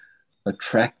time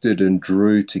attracted and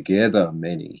drew together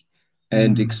many,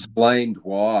 and explained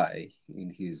why in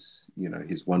his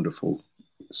wonderful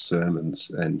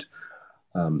sermons and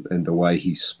the way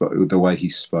he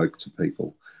spoke to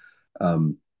people.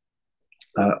 I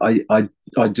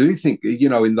do think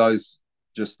in those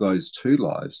two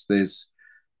lives, there's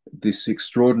this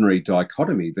extraordinary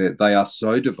dichotomy that they are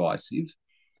so divisive,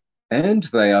 and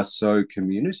they are so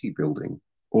community building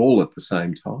all at the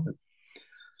same time.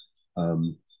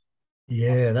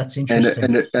 Yeah, that's And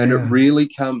interesting. it really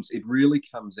comes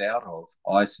out of,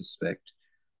 I suspect,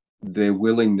 their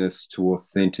willingness to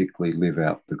authentically live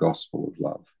out the gospel of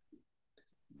love,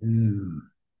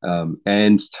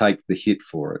 and take the hit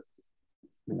for it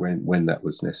when that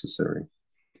was necessary.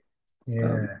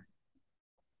 And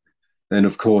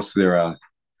of course, there are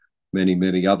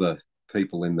many other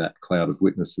people in that cloud of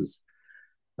witnesses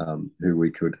who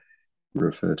we could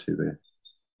refer to there.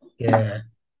 Yeah.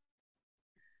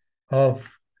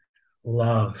 Of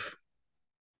love.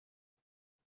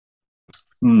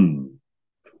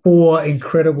 4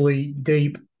 incredibly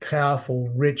deep, powerful,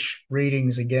 rich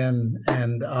readings again,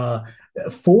 and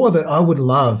 4 that I would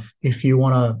love if you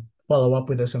want to follow up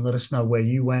with us and let us know where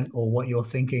you went or what you're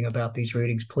thinking about these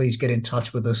readings. Please get in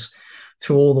touch with us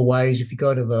through all the ways. If you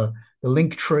go to the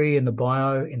link tree in the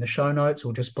bio in the show notes,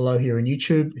 or just below here in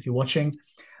YouTube if you're watching,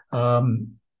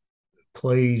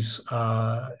 please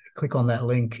click on that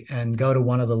link and go to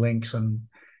one of the links and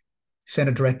send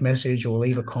a direct message or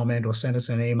leave a comment or send us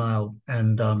an email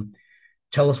and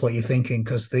tell us what you're thinking,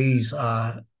 because these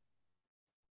are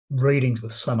readings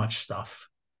with so much stuff.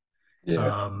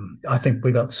 I think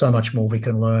we got so much more we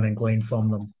can learn and glean from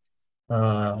them.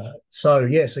 So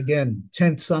yes, again,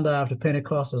 10th Sunday after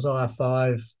Pentecost, Isaiah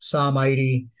 5, Psalm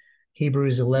 80,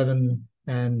 Hebrews 11,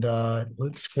 and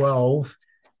Luke 12.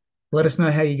 Let us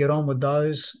know how you get on with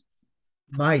those,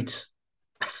 mate.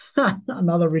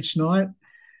 Another rich night.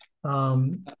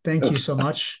 Thank you so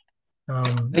much.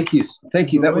 Thank you.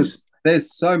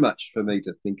 There's so much for me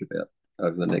to think about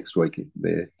over the next week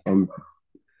there. I'm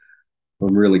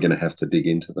really going to have to dig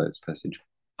into those passages.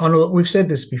 We've said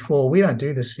this before. We don't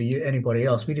do this for you, anybody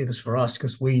else. We do this for us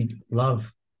because we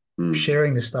love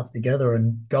sharing this stuff together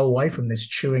and go away from this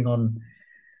chewing on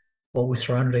what we've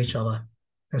thrown at each other.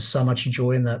 There's so much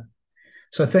joy in that.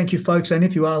 So thank you, folks. And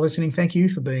if you are listening, thank you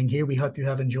for being here. We hope you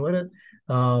have enjoyed it.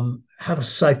 Have a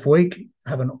safe week.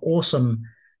 Have an awesome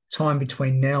time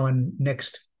between now and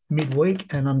next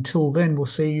midweek. And until then, we'll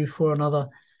see you for another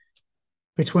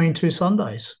Between Two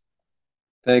Sundays.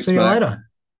 Thanks, See you later.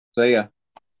 See ya.